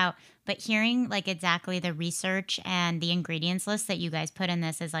talking about. But hearing exactly the research and the ingredients list that you guys put in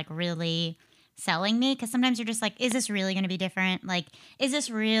this is really selling me, because sometimes you're just is this really going to be different? Is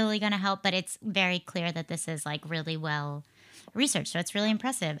this really going to help? But it's very clear that this is really well researched. So it's really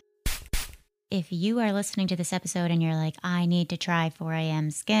impressive. If you are listening to this episode and you're I need to try 4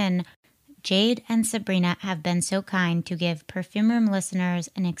 a.m. skin, Jade and Sabrina have been so kind to give Perfume Room listeners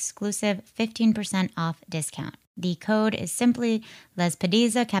an exclusive 15% off discount. The code is simply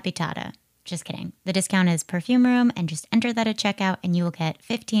Lespedeza Capitata. Just kidding. The discount is Perfume Room, and just enter that at checkout and you will get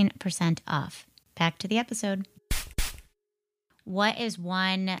 15% off. Back to the episode. What is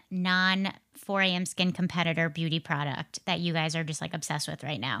one non-4 a.m. skin competitor beauty product that you guys are just obsessed with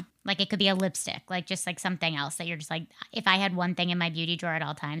right now? It could be a lipstick, just something else that you're just if I had one thing in my beauty drawer at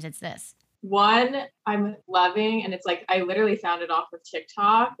all times, it's this. One I'm loving, and it's I literally found it off of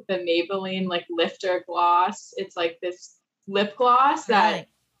TikTok, the Maybelline lifter gloss. It's this lip gloss that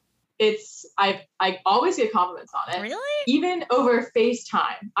I always get compliments on it. Really? Even over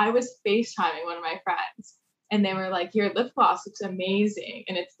FaceTime. I was FaceTiming one of my friends and they were like, "Your lip gloss looks amazing."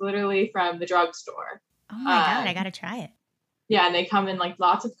 And it's literally from the drugstore. Oh my God, I gotta try it. Yeah, and they come in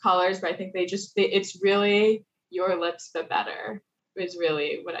lots of colors, but I think it's really your lips but better is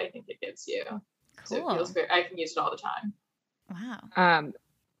really what I think it gives you. Cool. So it feels I can use it all the time. Wow.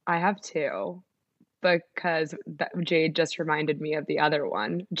 I have two. Because Jade just reminded me of the other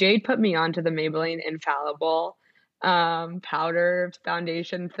one. Jade put me onto the Maybelline Infallible powder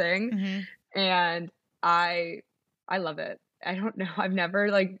foundation thing. Mm-hmm. And I love it. I don't know. I've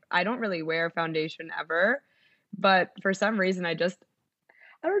never I don't really wear foundation ever, but for some reason I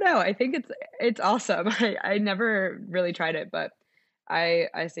don't know. I think it's awesome. I never really tried it, but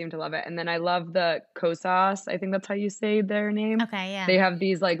I seem to love it. And then I love the Kosas. I think that's how you say their name. Okay, yeah. They have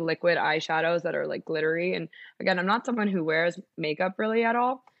these liquid eyeshadows that are glittery. And again, I'm not someone who wears makeup really at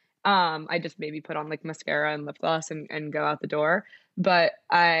all. I just maybe put on mascara and lip gloss and go out the door. But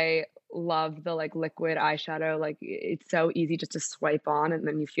I love the liquid eyeshadow. It's so easy just to swipe on and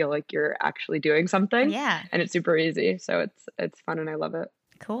then you feel like you're actually doing something. Yeah. And it's super easy. So it's fun and I love it.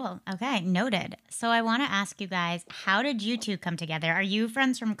 Cool. Okay. Noted. So I want to ask you guys, how did you two come together? Are you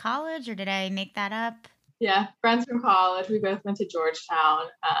friends from college or did I make that up? Yeah. Friends from college. We both went to Georgetown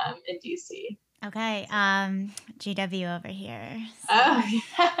in DC. Okay. GW over here. Oh,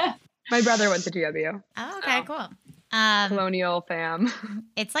 yeah. My brother went to GW. Oh, okay. Cool. Colonial fam.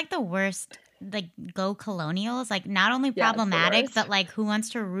 It's the worst. Go Colonials. Not only problematic, but who wants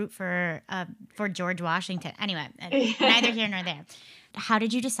to root for George Washington? Anyway, neither here nor there. How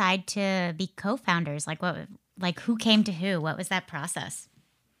did you decide to be co-founders? Who came to who? What was that process?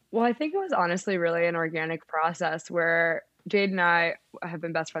 Well, I think it was honestly really an organic process where Jade and I have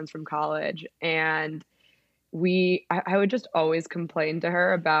been best friends from college, and I would just always complain to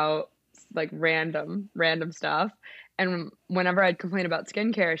her about like random stuff. And whenever I'd complain about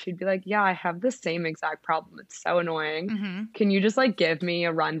skincare, she'd be like, yeah, I have the same exact problem. It's so annoying. Mm-hmm. Can you just like give me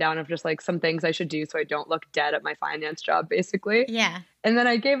a rundown of just like some things I should do so I don't look dead at my finance job, basically? Yeah. And then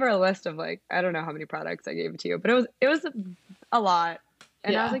I gave her a list of like, I don't know how many products I gave it to you, but it was a lot.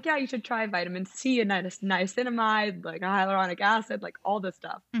 And I was like, yeah, you should try vitamin C and niacinamide, like hyaluronic acid, like all this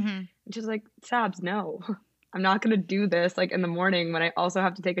stuff. Mm-hmm. And she's like, Sabs, no. I'm not going to do this like in the morning when I also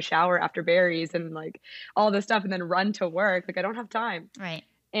have to take a shower after berries and like all this stuff and then run to work. Like I don't have time. Right.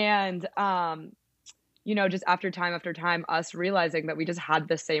 And, you know, just after time, us realizing that we just had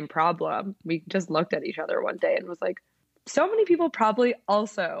the same problem, we just looked at each other one day and was like, so many people probably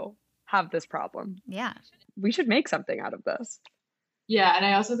also have this problem. Yeah. We should make something out of this. Yeah. And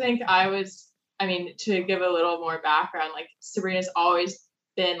I also think to give a little more background, like Sabrina's always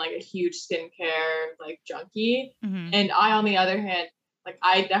been like a huge skincare like junkie. Mm-hmm. And I, on the other hand, like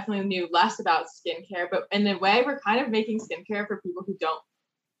I definitely knew less about skincare, but in a way we're kind of making skincare for people who don't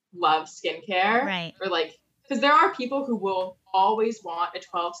love skincare. Right. Or like, because there are people who will always want a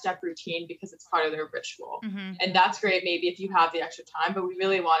 12-step routine because it's part of their ritual. Mm-hmm. And that's great maybe if you have the extra time, but we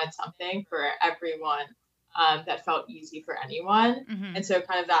really wanted something for everyone that felt easy for anyone. Mm-hmm. And so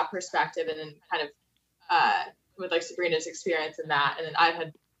kind of that perspective, and then kind of with like Sabrina's experience in that, and then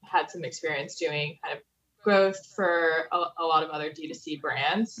I've had some experience doing kind of growth for a lot of other D2C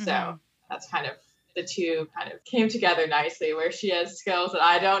brands. Mm-hmm. So that's kind of the two kind of came together nicely, where she has skills that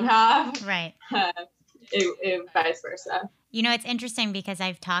I don't have. Right. It vice versa. You know, it's interesting because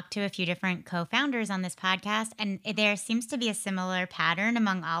I've talked to a few different co-founders on this podcast, and there seems to be a similar pattern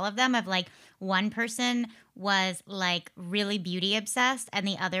among all of them of like one person was like really beauty obsessed and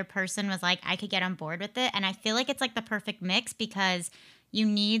the other person was like, I could get on board with it. And I feel like it's like the perfect mix because you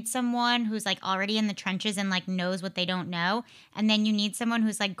need someone who's like already in the trenches and like knows what they don't know. And then you need someone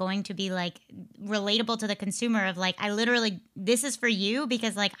who's like going to be like relatable to the consumer of like, this is for you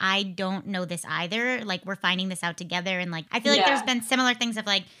because like, I don't know this either. Like we're finding this out together. And like, I feel like there's been similar things of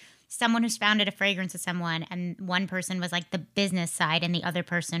like someone who's founded a fragrance with someone and one person was like the business side and the other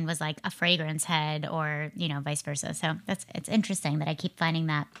person was like a fragrance head or, you know, vice versa. So it's interesting that I keep finding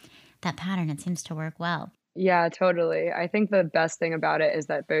that pattern. It seems to work well. Yeah, totally. I think the best thing about it is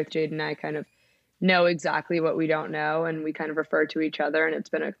that both Jade and I kind of know exactly what we don't know and we kind of refer to each other, and it's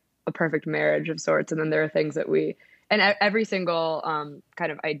been a perfect marriage of sorts. And then there are things that every single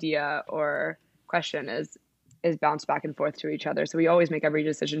kind of idea or question is bounced back and forth to each other. So we always make every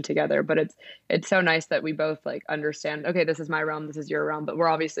decision together, but it's so nice that we both like understand, okay, this is my realm, this is your realm, but we're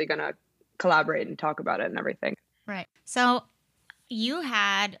obviously going to collaborate and talk about it and everything. Right. So you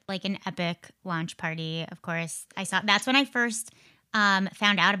had like an epic launch party, of course. That's when I first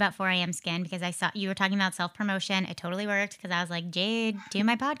found out about 4am Skin, because I saw you were talking about self-promotion. It totally worked because I was like, Jade, do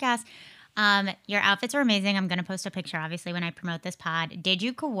my podcast. Your outfits are amazing. I'm going to post a picture, obviously, when I promote this pod. Did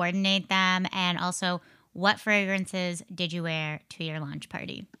you coordinate them? And also, what fragrances did you wear to your launch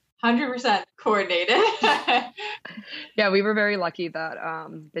party? 100% coordinated. Yeah, we were very lucky that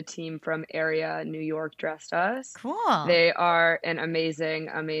the team from Area New York dressed us. Cool. They are an amazing,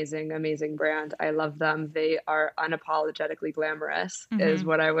 amazing, amazing brand. I love them. They are unapologetically glamorous, is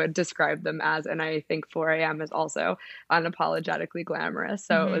what I would describe them as. And I think 4am is also unapologetically glamorous.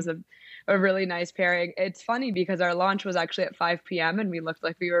 So it was a really nice pairing. It's funny because our launch was actually at 5 p.m. and we looked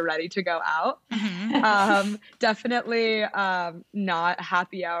like we were ready to go out. Definitely not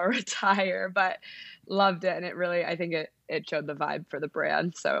happy hour attire, but loved it. And it really, I think it showed the vibe for the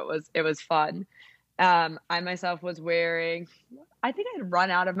brand. So it was fun. I myself was wearing, I think I had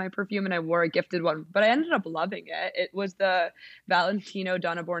run out of my perfume and I wore a gifted one, but I ended up loving it. It was the Valentino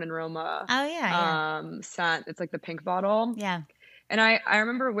Donna Born in Roma scent. It's like the pink bottle. Yeah. And I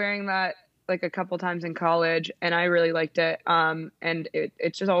remember wearing that like a couple times in college and I really liked it. And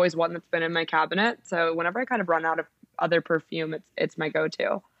it's just always one that's been in my cabinet. So whenever I kind of run out of other perfume, it's my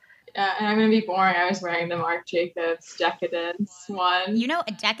go-to. Yeah, and I'm going to be boring. I was wearing the Marc Jacobs Decadence one. You know,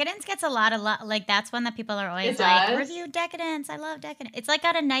 Decadence gets a lot of like, that's one that people are always like, review Decadence. I love Decadence. It's like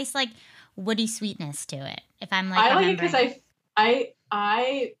got a nice like woody sweetness to it. If I'm like, I like it because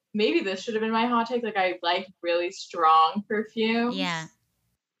I maybe this should have been my hot take. Like I like really strong perfumes. Yeah.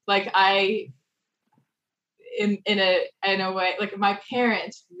 Like in a way, like my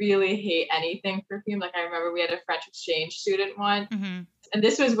parents really hate anything perfume. Like I remember we had a French exchange student one. And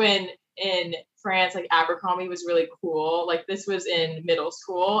this was when in France, like Abercrombie was really cool. Like this was in middle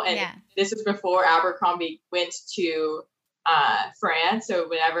school. And this was before Abercrombie went to France. So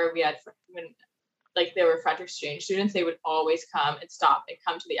whenever like there were French exchange students, they would always come and stop and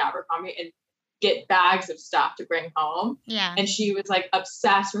come to the Abercrombie. And get bags of stuff to bring home. Yeah. And she was like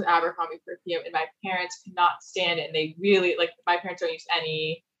obsessed with Abercrombie perfume, and my parents could not stand it. And they really like, my parents don't use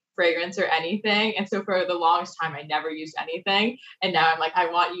any fragrance or anything. And so for the longest time, I never used anything. And now I'm like, I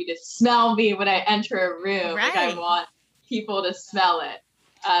want you to smell me when I enter a room. Right. Like I want people to smell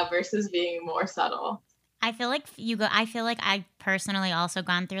it versus being more subtle. I feel like I personally also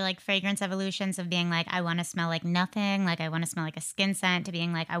gone through like fragrance evolutions of being like, I want to smell like nothing. Like I want to smell like a skin scent, to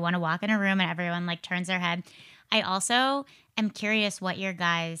being like, I want to walk in a room and everyone like turns their head. I also am curious what your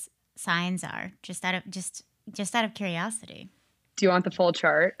guys' signs are, just out of curiosity. Do you want the full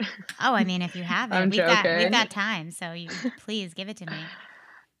chart? Oh, I mean, if you have it, I'm joking. We've got time. So please give it to me.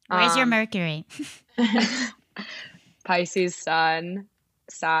 Where's your Mercury? Pisces sun,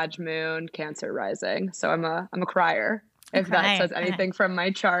 Sag moon, Cancer rising. So I'm a crier. If that says anything from my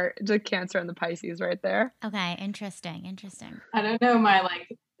chart, the Cancer and the Pisces right there. Okay, interesting. I don't know my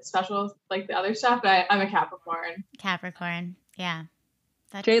like special like the other stuff, but I'm a Capricorn. Capricorn, yeah.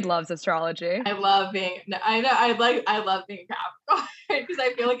 Jade loves astrology. I love being a Capricorn because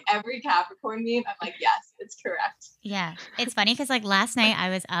I feel like every Capricorn meme, I'm like, yes, it's correct. Yeah, it's funny because like last night I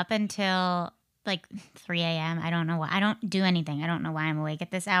was up until like 3 a.m. I don't know why. I don't do anything. I don't know why I'm awake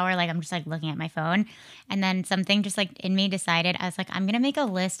at this hour. Like I'm just like looking at my phone, and then something just like in me decided, I was like, I'm gonna make a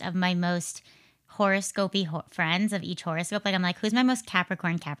list of my most horoscopy friends of each horoscope. Like I'm like, who's my most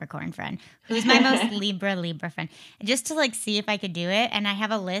Capricorn friend? Who's my most Libra friend? Just to like see if I could do it. And I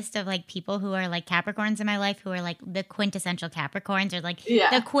have a list of like people who are like Capricorns in my life who are like the quintessential Capricorns, or like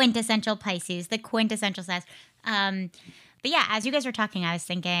the quintessential Pisces, the quintessential Sag. But yeah, as you guys were talking, I was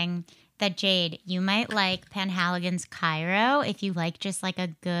thinking that Jade, you might like Penhaligon's Cairo if you like just like a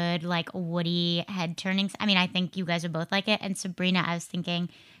good like woody head turning. I mean, I think you guys would both like it. And Sabrina, I was thinking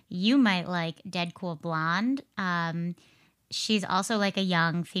you might like Dead Cool Blonde. She's also like a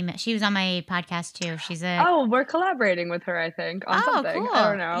young female. She was on my podcast too. We're collaborating with her, I think, on something. Cool. I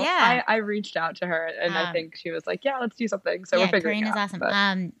don't know. Yeah. I reached out to her and I think she was like, yeah, let's do something. So we're figuring it out. Karina's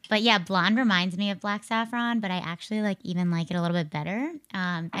awesome. But yeah, Blonde reminds me of Black Saffron, but I actually like even like it a little bit better.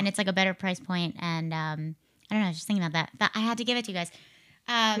 And it's like a better price point. And I don't know, I was just thinking about that. I had to give it to you guys.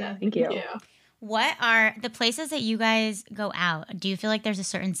 Thank you. What are the places that you guys go out? Do you feel like there's a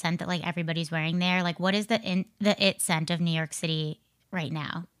certain scent that like everybody's wearing there? Like what is the it scent of New York City right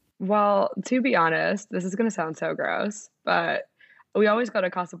now? Well, to be honest, this is going to sound so gross, but we always go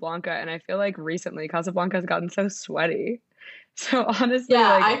to Casablanca, and I feel like recently Casablanca has gotten so sweaty. So honestly,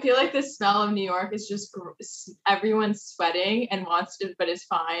 I feel like the smell of New York is just everyone's sweating and wants to, but is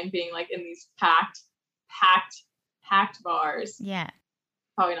fine being like in these packed bars. Yeah.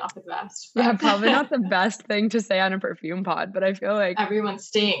 Probably not the best. But. Yeah, probably not the best thing to say on a perfume pod, but I feel like everyone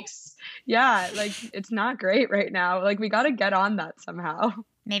stinks. Yeah, like it's not great right now. Like we got to get on that somehow.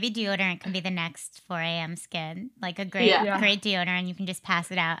 Maybe deodorant can be the next 4 a.m. skin. Like a great deodorant. You can just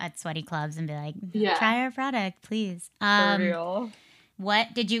pass it out at sweaty clubs and be like, try our product, please. For real.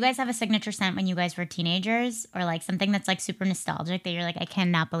 What did you guys have a signature scent when you guys were teenagers, or like something that's like super nostalgic that you're like, I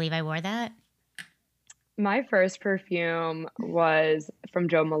cannot believe I wore that? My first perfume was from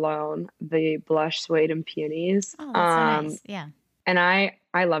Jo Malone, the Blush Suede and Peonies. Oh, that's so nice. Yeah. And I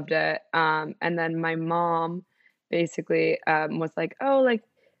loved it. And then my mom basically was like, oh, like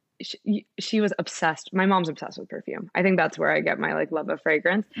she was obsessed. My mom's obsessed with perfume. I think that's where I get my like love of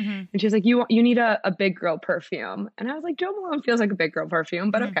fragrance. Mm-hmm. And she was like, you need a big girl perfume. And I was like, Jo Malone feels like a big girl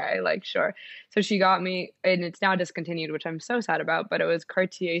perfume, but okay, like sure. So she got me, and it's now discontinued, which I'm so sad about, but it was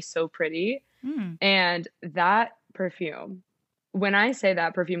Cartier So Pretty. And that perfume, when I say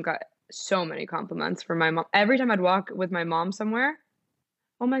that perfume got so many compliments from my mom. Every time I'd walk with my mom somewhere,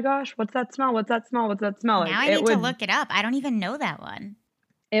 oh my gosh, what's that smell? What's that smell? What's that smell? Now I need to look it up. I don't even know that one.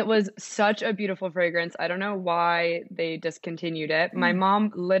 It was such a beautiful fragrance. I don't know why they discontinued it. My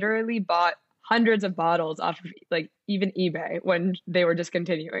mom literally bought hundreds of bottles off of like even eBay when they were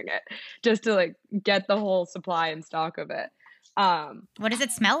discontinuing it, just to like get the whole supply and stock of it. What does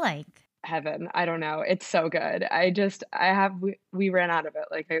it smell like? Heaven. I don't know. It's so good. We ran out of it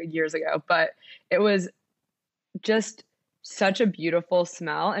like years ago, but it was just such a beautiful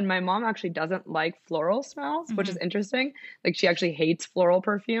smell. And my mom actually doesn't like floral smells, which is interesting. Like she actually hates floral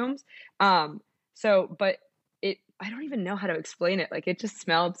perfumes. But I don't even know how to explain it. Like it just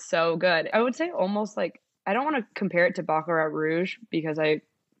smelled so good. I would say almost like, I don't want to compare it to Baccarat Rouge because I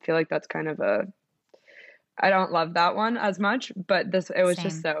feel like that's kind of I don't love that one as much, but it was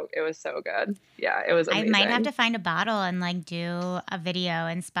so good. Yeah, it was amazing. I might have to find a bottle and like do a video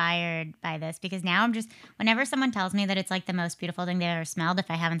inspired by this, because now I'm just, whenever someone tells me that it's like the most beautiful thing they've ever smelled, if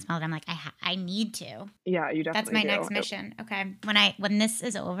I haven't smelled it, I'm like, I need to. Yeah, you definitely That's my next mission. Okay. When this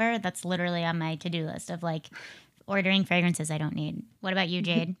is over, that's literally on my to-do list of like ordering fragrances I don't need. What about you,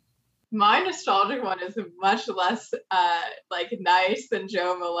 Jade? My nostalgic one is much less like nice than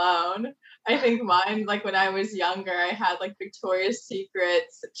Jo Malone. I think mine, like when I was younger, I had like Victoria's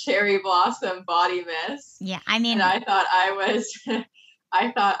Secret's Cherry Blossom Body Mist. Yeah, I mean, and I thought I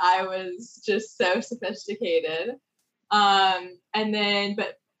was just so sophisticated. And then,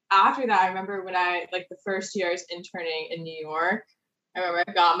 but after that, I remember when I, like the first year I was interning in New York, I remember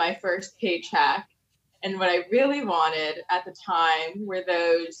I got my first paycheck. And what I really wanted at the time were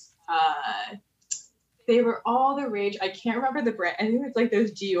those, they were all the rage. I can't remember the brand. I think it's like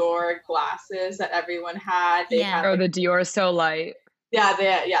those Dior glasses that everyone had. Had, the Dior So Light.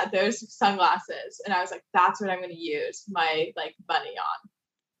 Yeah, those sunglasses. And I was like, that's what I'm going to use my like money on.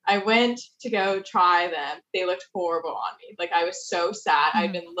 I went to go try them. They looked horrible on me. Like I was so sad. Mm-hmm.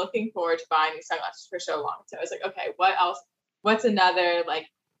 I'd been looking forward to buying these sunglasses for so long. So I was like, okay, what else? What's another like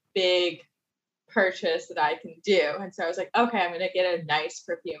big purchase that I can do? And so I was like, okay, I'm gonna get a nice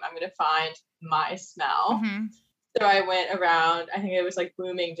perfume. I'm gonna find my smell. Mm-hmm. So I went around, I think it was like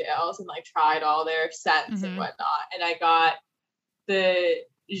Bloomingdale's, and like tried all their scents mm-hmm. and whatnot. And I got the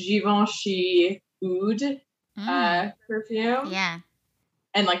Givenchy Oud perfume. Yeah.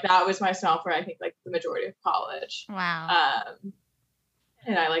 And like that was my smell for I think like the majority of college. Wow.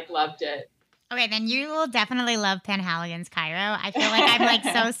 And I like loved it. Okay, then you will definitely love Penhaligon's Cairo. I feel like I'm like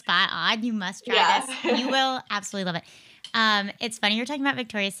so spot on. You must try this. You will absolutely love it. It's funny you're talking about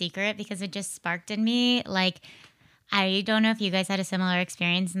Victoria's Secret, because it just sparked in me. Like, I don't know if you guys had a similar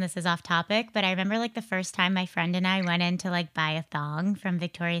experience, and this is off topic, but I remember like the first time my friend and I went in to like buy a thong from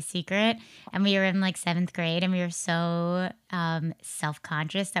Victoria's Secret, and we were in like 7th grade, and we were so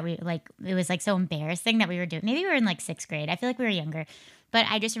self-conscious that we like, it was like so embarrassing that we were doing, maybe we were in like 6th grade. I feel like we were younger. But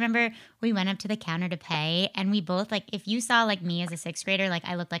I just remember we went up to the counter to pay, and we both, like, if you saw, like, me as a 6th grader, like,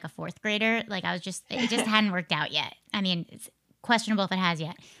 I looked like a 4th grader. Like, it just hadn't worked out yet. I mean, it's questionable if it has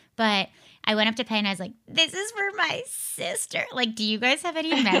yet. But I went up to pay, and I was like, this is for my sister. Like, do you guys have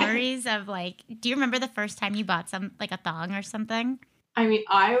any memories of, like, do you remember the first time you bought like, a thong or something? I mean,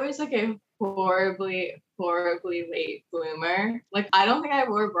 I was, like, a horribly late bloomer. Like, I don't think I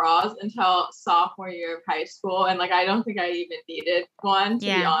wore bras until sophomore year of high school, and like I don't think I even needed one, to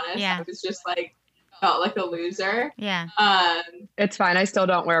be honest. I was just like felt like a loser. It's fine, I still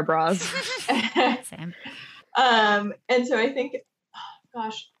don't wear bras. Same. And so I think,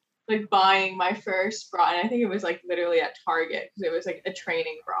 like buying my first bra, and I think it was like literally at Target, because it was like a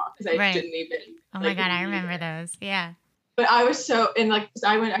training bra, because I didn't even my god, I remember those. But I was so, and like,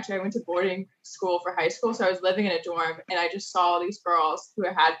 I went to boarding school for high school. So I was living in a dorm, and I just saw these girls who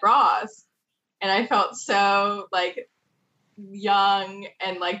had bras, and I felt so like young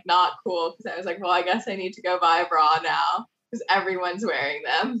and like not cool, because I was like, well, I guess I need to go buy a bra now because everyone's wearing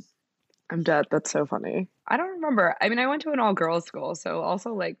them. I'm dead. That's so funny. I don't remember. I mean, I went to an all girls school, so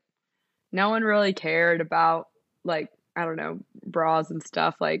also like no one really cared about like, I don't know, bras and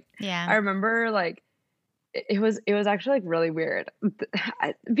stuff. Like, I remember like, it was actually like really weird.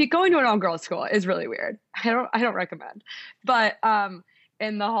 Going to an all girls school is really weird. I don't recommend. But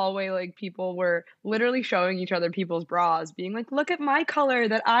in the hallway, like people were literally showing each other people's bras, being like, "Look at my color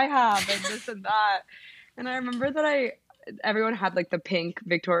that I have," and this and that. And I remember that everyone had like the pink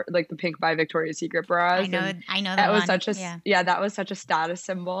by Victoria's Secret bras. I know that was such a that was such a status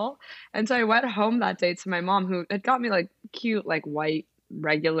symbol. And so I went home that day to my mom, who had got me like cute like white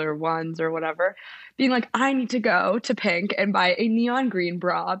regular ones or whatever, being like, I need to go to Pink and buy a neon green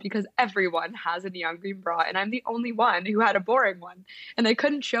bra because everyone has a neon green bra and I'm the only one who had a boring one, and I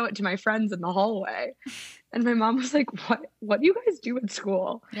couldn't show it to my friends in the hallway. And my mom was like, what do you guys do at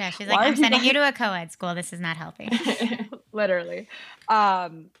school? She's like, I'm sending you to a co-ed school, this is not helping. Literally.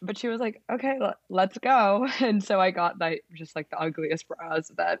 But she was like, okay, let's go. And so I got just like the ugliest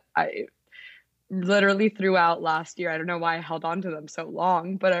bras that I literally throughout last year. I don't know why I held on to them so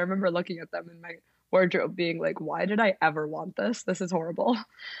long, but I remember looking at them in my wardrobe being like, why did I ever want this? This is horrible.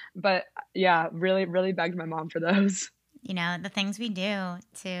 But yeah, really, really begged my mom for those. You know, the things we do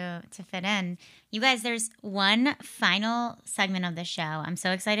to fit in. You guys, there's one final segment of the show. I'm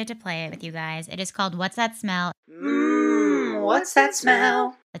so excited to play it with you guys. It is called What's That Smell? What's that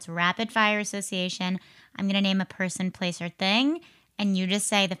smell? It's rapid fire association. I'm going to name a person, place, or thing. and you just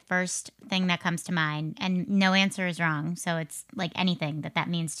say the first thing that comes to mind, and no answer is wrong. So it's like anything that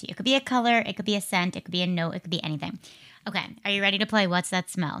means to you. It could be a color, it could be a scent, it could be a note, it could be anything. Okay, are you ready to play What's That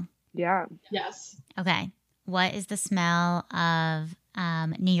Smell? Yeah. Yes. Okay, what is the smell of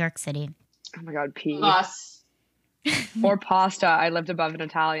New York City? Oh my God, pee. Bus. Or pasta. I lived above an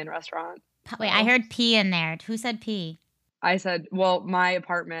Italian restaurant. Wait, I heard pee in there. Who said pee? I said, well, my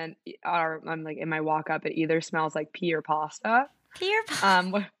apartment, I'm like in my walk up, it either smells like pee or pasta. Pee or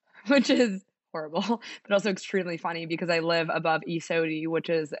pasta? Which is horrible, but also extremely funny because I live above I Sodi, which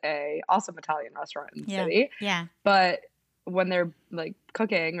is a awesome Italian restaurant in the city. Yeah. But when they're like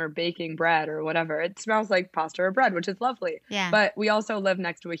cooking or baking bread or whatever, it smells like pasta or bread, which is lovely. Yeah. But we also live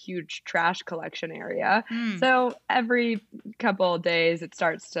next to a huge trash collection area. So every couple of days it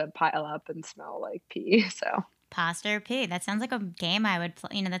starts to pile up and smell like pee. So pasta or pee? That sounds like a game I would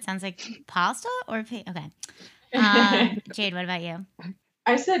play. That sounds like pasta or pee. Okay. Jade, what about you?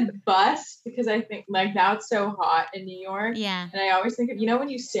 I said bus because I think like now it's so hot in New York. Yeah. And I always think of, when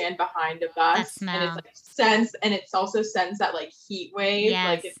you stand behind a bus that smell. And it's like sense, and it's also sends that like heat wave. Yes.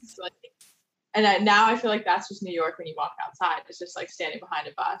 Like it's like, and now I feel like that's just New York when you walk outside. It's just like standing behind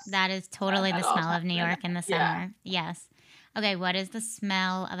a bus. That is totally the smell of New York in the summer. Yeah. Yes. Okay. What is the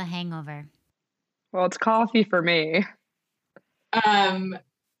smell of a hangover? Well, it's coffee for me.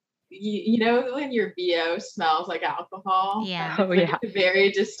 When your BO smells like alcohol? Yeah. Oh, yeah. It's a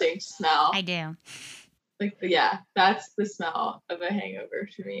very distinct smell. I do. Like, yeah, that's the smell of a hangover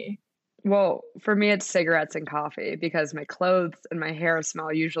to me. Well, for me, it's cigarettes and coffee because my clothes and my hair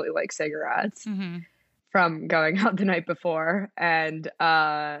smell usually like cigarettes from going out the night before. And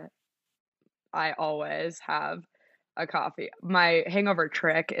I always have a coffee. My hangover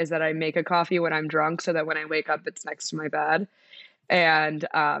trick is that I make a coffee when I'm drunk so that when I wake up, it's next to my bed. And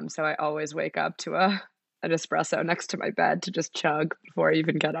so I always wake up to an espresso next to my bed to just chug before I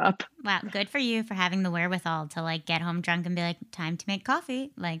even get up. Wow, good for you for having the wherewithal to like get home drunk and be like, time to make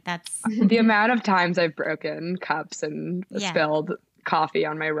coffee. Like that's the amount of times I've broken cups and spilled coffee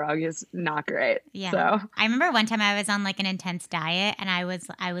on my rug is not great. Yeah. So I remember one time I was on like an intense diet and I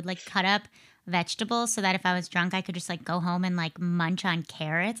would like cut up vegetables so that if I was drunk I could just like go home and like munch on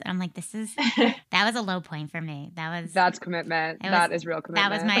carrots. And I'm like, that was a low point for me. That's commitment. That is real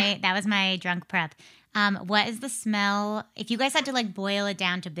commitment. That was my drunk prep. What is the smell? If you guys had to like boil it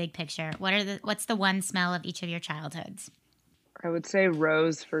down to big picture, what's the one smell of each of your childhoods? I would say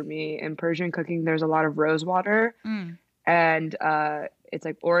rose for me. In Persian cooking, there's a lot of rose water. And it's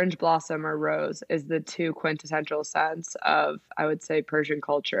like orange blossom or rose is the two quintessential scents of, I would say, Persian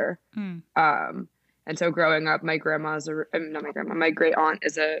culture. And so growing up, my great aunt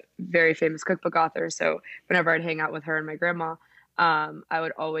is a very famous cookbook author. So whenever I'd hang out with her and my grandma, I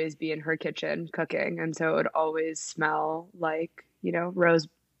would always be in her kitchen cooking. And so it would always smell like, rose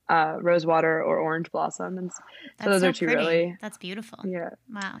water or orange blossom. And so those are two pretty. Really. That's beautiful. Yeah.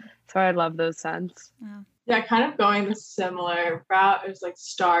 Wow. So I love those scents. Wow. Yeah, kind of going the similar route. It was like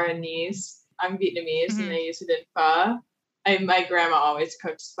star anise. I'm Vietnamese and they used it in pho. My grandma always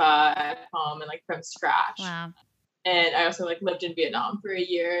cooked pho at home and like from scratch. Wow. And I also like lived in Vietnam for a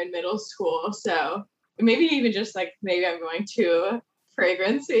year in middle school. So maybe even just like maybe I'm going too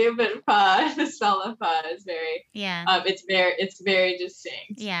fragrancy, but pho, the smell of pho is very it's very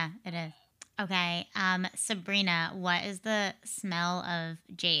distinct. Yeah, it is. Okay. Sabrina, what is the smell of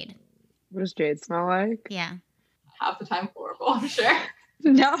jade? What does jade smell like? Yeah. Half the time horrible, I'm sure.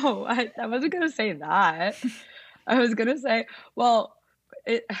 No, I wasn't going to say that. I was going to say, well,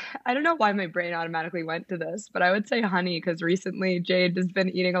 I don't know why my brain automatically went to this, but I would say honey because recently Jade has been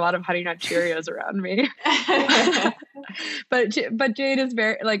eating a lot of Honey Nut Cheerios around me. But Jade is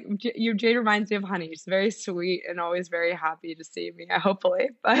very, like, Jade reminds me of honey. She's very sweet and always very happy to see me, hopefully.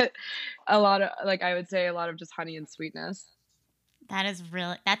 But a lot of, like, I would say a lot of just honey and sweetness.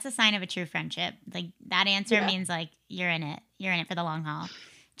 That's a sign of a true friendship. Like that answer means like you're in it. You're in it for the long haul.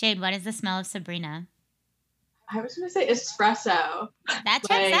 Jade, what is the smell of Sabrina? I was going to say espresso. That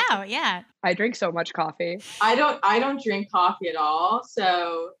checks out. Yeah. I drink so much coffee. I don't drink coffee at all.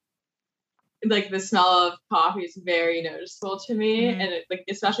 So like the smell of coffee is very noticeable to me. And like,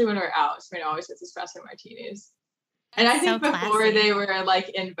 especially when we're out, Sabrina always gets espresso martinis. And I think before they were like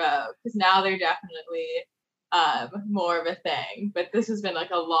in vogue because now they're definitely more of a thing, but this has been like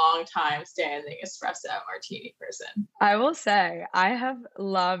a long time standing espresso martini person. I will say I have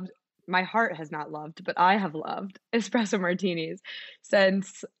loved, my heart has not loved, but I have loved espresso martinis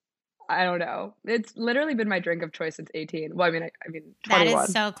since, I don't know, it's literally been my drink of choice since 18. Well, I mean 21. That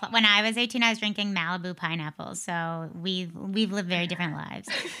is so when I was 18 I was drinking Malibu pineapple, so we've lived very different lives.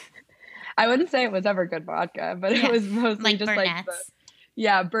 I wouldn't say it was ever good vodka, but it was mostly like just Burnett's.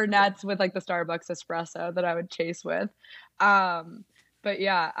 Burnett's with like the Starbucks espresso that I would chase with. But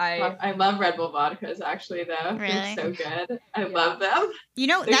yeah, I love Red Bull vodkas actually though. Really? They're so good. I love them. You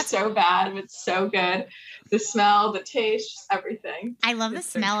know, they're so bad, but so good. The smell, the taste, everything. I love the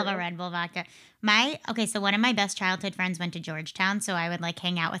smell of a Red Bull vodka. So one of my best childhood friends went to Georgetown, so I would like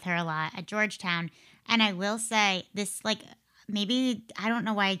hang out with her a lot at Georgetown. And I will say this, like, maybe, I don't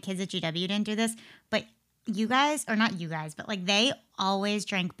know why kids at GW didn't do this, but you guys, or not you guys, but like they always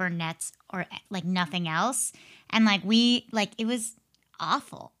drank Burnett's or like nothing else. And like it was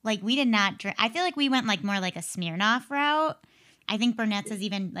awful. Like we did not drink. I feel like we went like more like a Smirnoff route. I think Burnett's is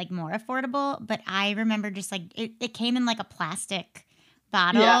even like more affordable, but I remember just like it came in like a plastic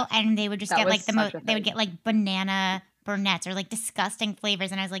bottle and they would just get like they would get like banana Burnett's or like disgusting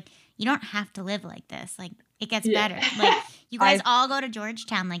flavors. And I was like, you don't have to live like this. Like it gets better. Like you guys all go to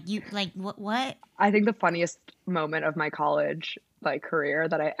Georgetown. Like you, like what? I think the funniest moment of my college like career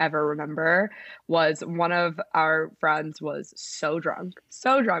that I ever remember was one of our friends was so drunk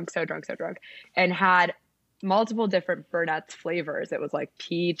and had multiple different Burnett's flavors. It was like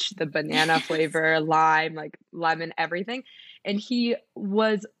peach, the banana flavor, lime, like lemon, everything. And he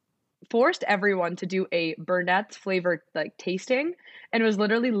forced everyone to do a Burnett's flavored like tasting and was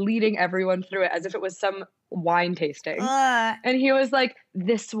literally leading everyone through it as if it was some wine tasting. And he was like,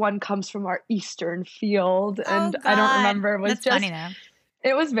 this one comes from our eastern field. And I don't remember. It was That's funny though.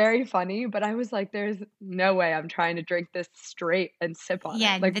 It was very funny, but I was like, there's no way I'm trying to drink this straight and sip on it.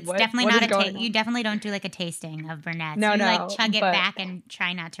 Yeah, like, it's definitely not a taste. You definitely don't do like a tasting of Burnett's. No, you like chug it back and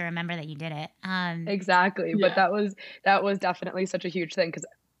try not to remember that you did it. Exactly. But that was definitely such a huge thing because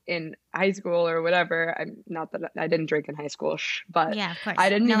in high school or whatever, I'm not that I didn't drink in high school, but yeah, of course. I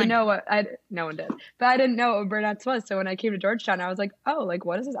didn't even know what no one did, but I didn't know what Burnett's was. So when I came to Georgetown, I was like, oh, like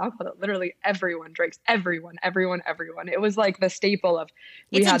what is this alcohol that literally everyone drinks? Everyone. It was like the staple of.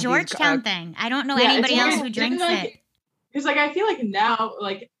 It's a Georgetown thing. I don't know anybody else who drinks it. Because like I feel like now,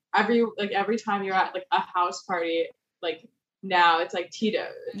 like every time you're at like a house party, like. Now it's like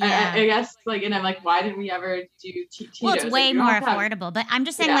Tito's. I guess like, and I'm like, why didn't we ever do Tito's? Well, it's way more affordable. But I'm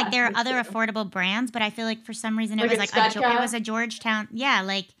just saying, like, there are other affordable brands. But I feel like for some reason it was like it was a Georgetown. Yeah,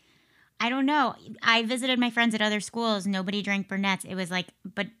 like I don't know. I visited my friends at other schools. Nobody drank Burnett's. It was like,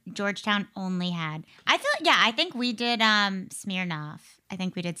 but Georgetown only had. I feel I think we did Smirnoff. I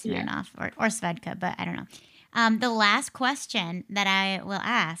think we did Smirnoff or Svedka, but I don't know. The last question that I will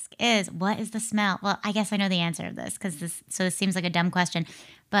ask is, what is the smell? Well, I guess I know the answer of this because this seems like a dumb question,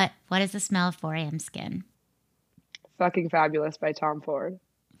 but what is the smell of 4am Skin? Fucking Fabulous by Tom Ford.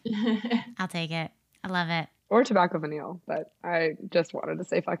 I'll take it. I love it. Or Tobacco Vanille, but I just wanted to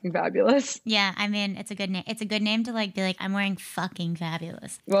say Fucking Fabulous. Yeah, I mean, it's a good name. It's a good name to like be like, I'm wearing Fucking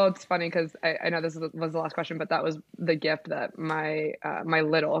Fabulous. Well, it's funny because I know this was the last question, but that was the gift that my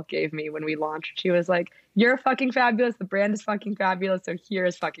little gave me when we launched. She was like, you're fucking fabulous. The brand is fucking fabulous. So here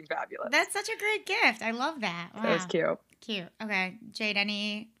is Fucking Fabulous. That's such a great gift. I love that. Wow. That was cute. Cute. Okay. Jade,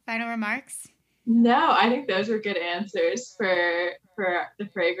 any final remarks? No, I think those were good answers for the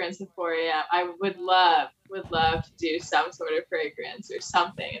fragrance of 4am. I would love to do some sort of fragrance or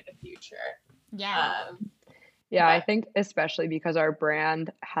something in the future. Yeah. I think especially because our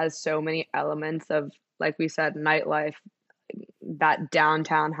brand has so many elements of, like we said, nightlife, that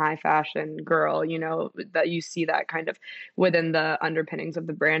downtown high fashion girl, you know, that you see that kind of within the underpinnings of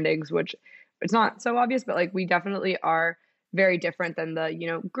the brandings, which it's not so obvious, but like we definitely are very different than the, you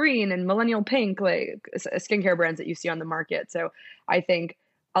know, green and millennial pink, like skincare brands that you see on the market. So I think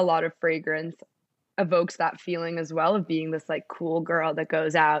a lot of fragrance evokes that feeling as well of being this like cool girl that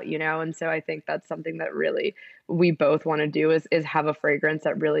goes out, you know? And so I think that's something that really we both want to do is have a fragrance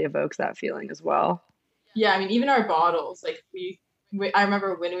that really evokes that feeling as well. Yeah. I mean, even our bottles, like I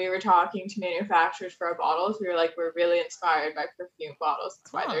remember when we were talking to manufacturers for our bottles, we were like, we're really inspired by perfume bottles.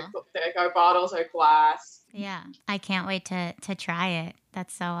 That's why they're like, our bottles are glass. Yeah. I can't wait to try it.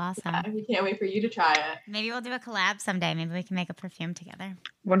 That's so awesome. Yeah, we can't wait for you to try it. Maybe we'll do a collab someday. Maybe we can make a perfume together.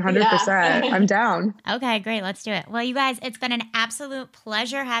 100%. Yeah. I'm down. Okay, great. Let's do it. Well, you guys, it's been an absolute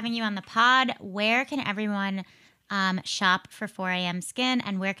pleasure having you on the pod. Where can everyone shop for 4am Skin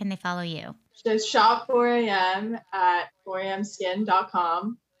and where can they follow you? So shop 4am at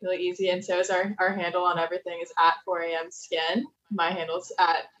 4amskin.com. Really easy. And so is our handle on everything is at 4amskin. My handle's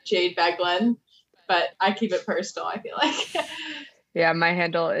at Jade Beglin, but I keep it personal, I feel like. Yeah, my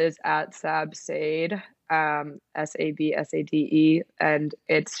handle is at Sabsade, SABSADE, and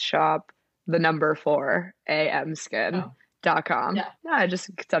it's shop the number 4amskin.com. Yeah, I just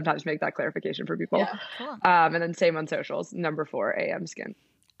sometimes make that clarification for people. Yeah, cool. And then same on socials, number 4am Skin.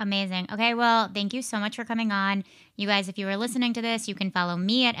 Amazing. Okay, well, thank you so much for coming on. You guys, if you are listening to this, you can follow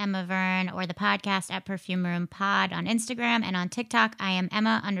me at Emma Vern or the podcast at Perfume Room Pod on Instagram, and on TikTok, I am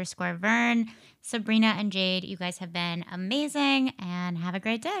Emma_Vern. Sabrina and Jade, you guys have been amazing, and have a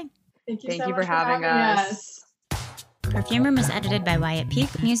great day. Thank you so much for having us. Perfume Room is edited by Wyatt Peak.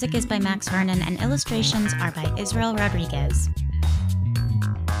 Music is by Max Vernon, and illustrations are by Israel Rodriguez.